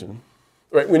this region.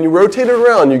 Right, when you rotate it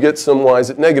around, you get some y's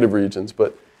at negative regions,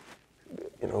 but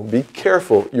be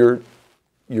careful. Your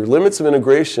limits of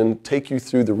integration take you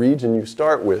through the region you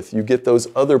start with. You get those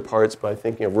other parts by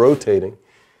thinking of rotating.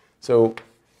 So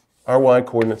our y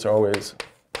coordinates are always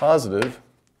positive,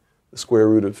 the square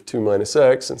root of 2 minus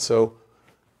x, and so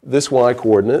this y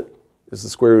coordinate is the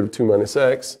square root of 2 minus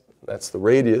x. That's the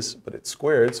radius, but it's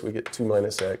squared, so we get 2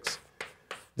 minus x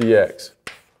dx.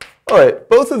 All right,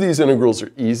 both of these integrals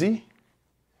are easy.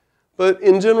 But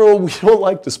in general, we don't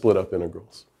like to split up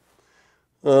integrals.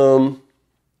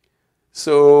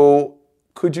 So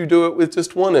could you do it with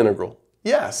just one integral?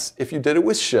 Yes. If you did it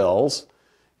with shells,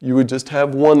 you would just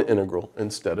have one integral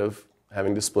instead of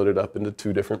having to split it up into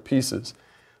two different pieces.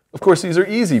 Of course, these are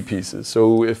easy pieces.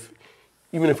 So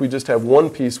even if we just have one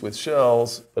piece with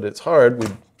shells, but it's hard,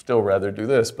 we'd still rather do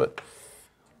this. But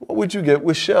what would you get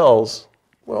with shells?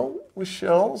 Well, with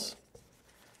shells,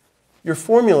 your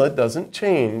formula doesn't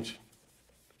change,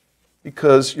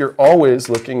 because you're always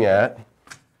looking at,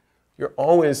 so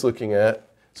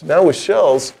now with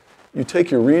shells, you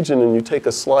take your region and you take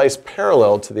a slice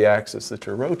parallel to the axis that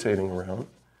you're rotating around.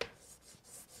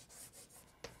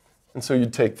 And so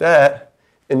you'd take that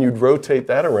and you'd rotate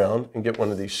that around and get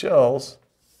one of these shells,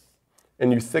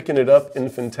 and you thicken it up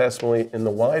infinitesimally in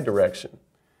the y direction.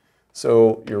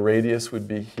 So your radius would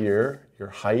be here, your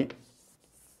height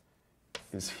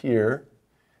is here,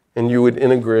 and you would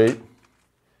integrate.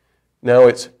 Now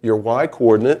it's your y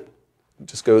coordinate, it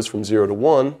just goes from 0 to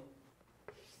 1.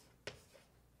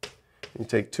 You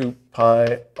take 2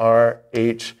 pi r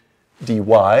h dy,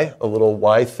 a little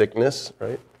y thickness,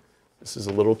 right? This is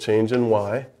a little change in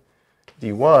y,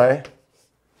 dy,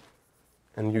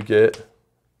 and you get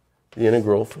the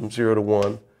integral from 0 to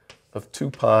 1 of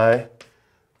 2 pi,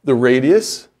 the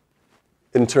radius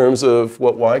in terms of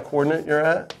what y coordinate you're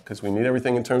at, because we need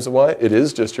everything in terms of y. It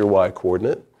is just your y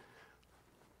coordinate.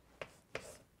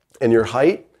 And your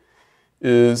height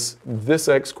is this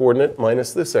x coordinate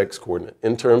minus this x coordinate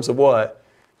in terms of y.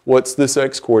 What's this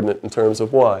x coordinate in terms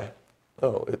of y?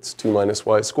 Oh, it's 2 minus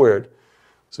y squared.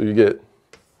 So you get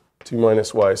 2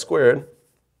 minus y squared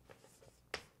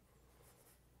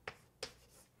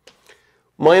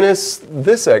minus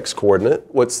this x coordinate.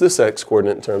 What's this x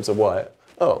coordinate in terms of y?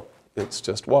 Oh, it's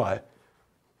just y.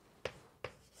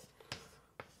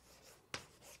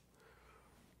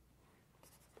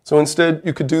 So instead,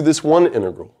 you could do this one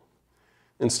integral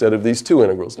instead of these two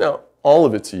integrals. Now, all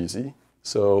of it's easy,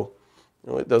 so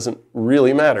it doesn't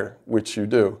really matter which you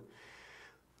do.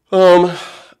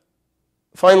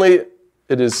 Finally,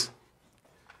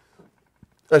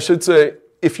 I should say,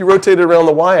 if you rotate it around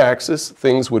the y-axis,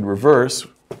 things would reverse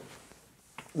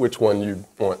which one you'd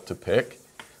want to pick.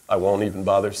 I won't even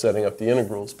bother setting up the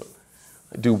integrals, but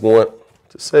I do want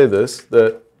to say this,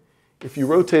 that if you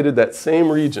rotated that same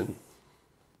region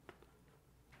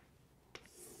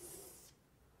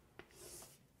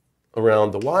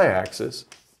around the y-axis,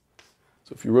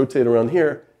 so if you rotate around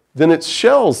here, then it's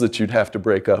shells that you'd have to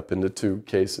break up into two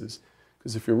cases.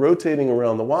 Because if you're rotating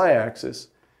around the y-axis,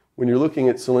 when you're looking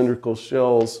at cylindrical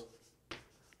shells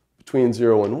between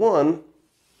 0 and 1,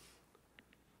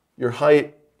 your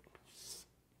height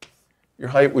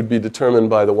would be determined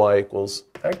by the y equals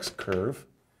x curve.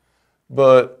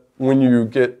 But when you're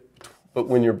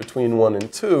between 1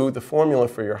 and 2, the formula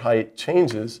for your height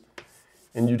changes,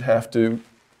 and you'd have to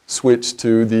switch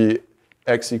to the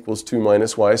x equals 2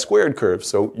 minus y squared curve.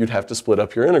 So you'd have to split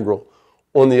up your integral.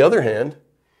 On the other hand,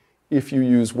 if you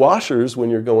use washers when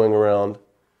you're going around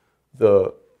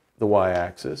the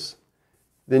y-axis,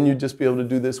 then you'd just be able to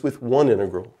do this with one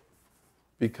integral,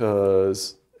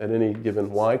 because at any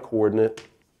given y-coordinate,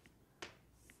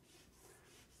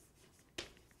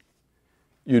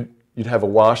 you'd have a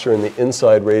washer, and the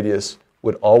inside radius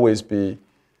would always be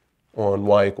on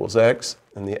y equals x,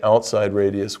 and the outside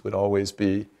radius would always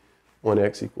be on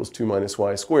x equals 2 minus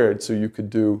y squared. So you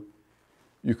could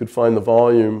find the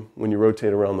volume when you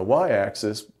rotate around the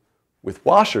y-axis with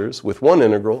washers, with one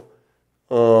integral.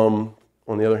 On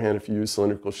the other hand, if you use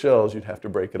cylindrical shells, you'd have to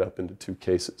break it up into two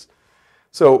cases.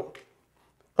 So,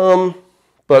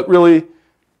 but really,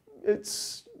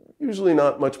 it's usually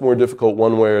not much more difficult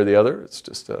one way or the other. It's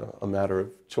just a matter of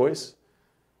choice.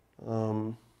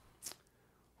 Right,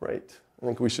 I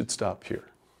think we should stop here.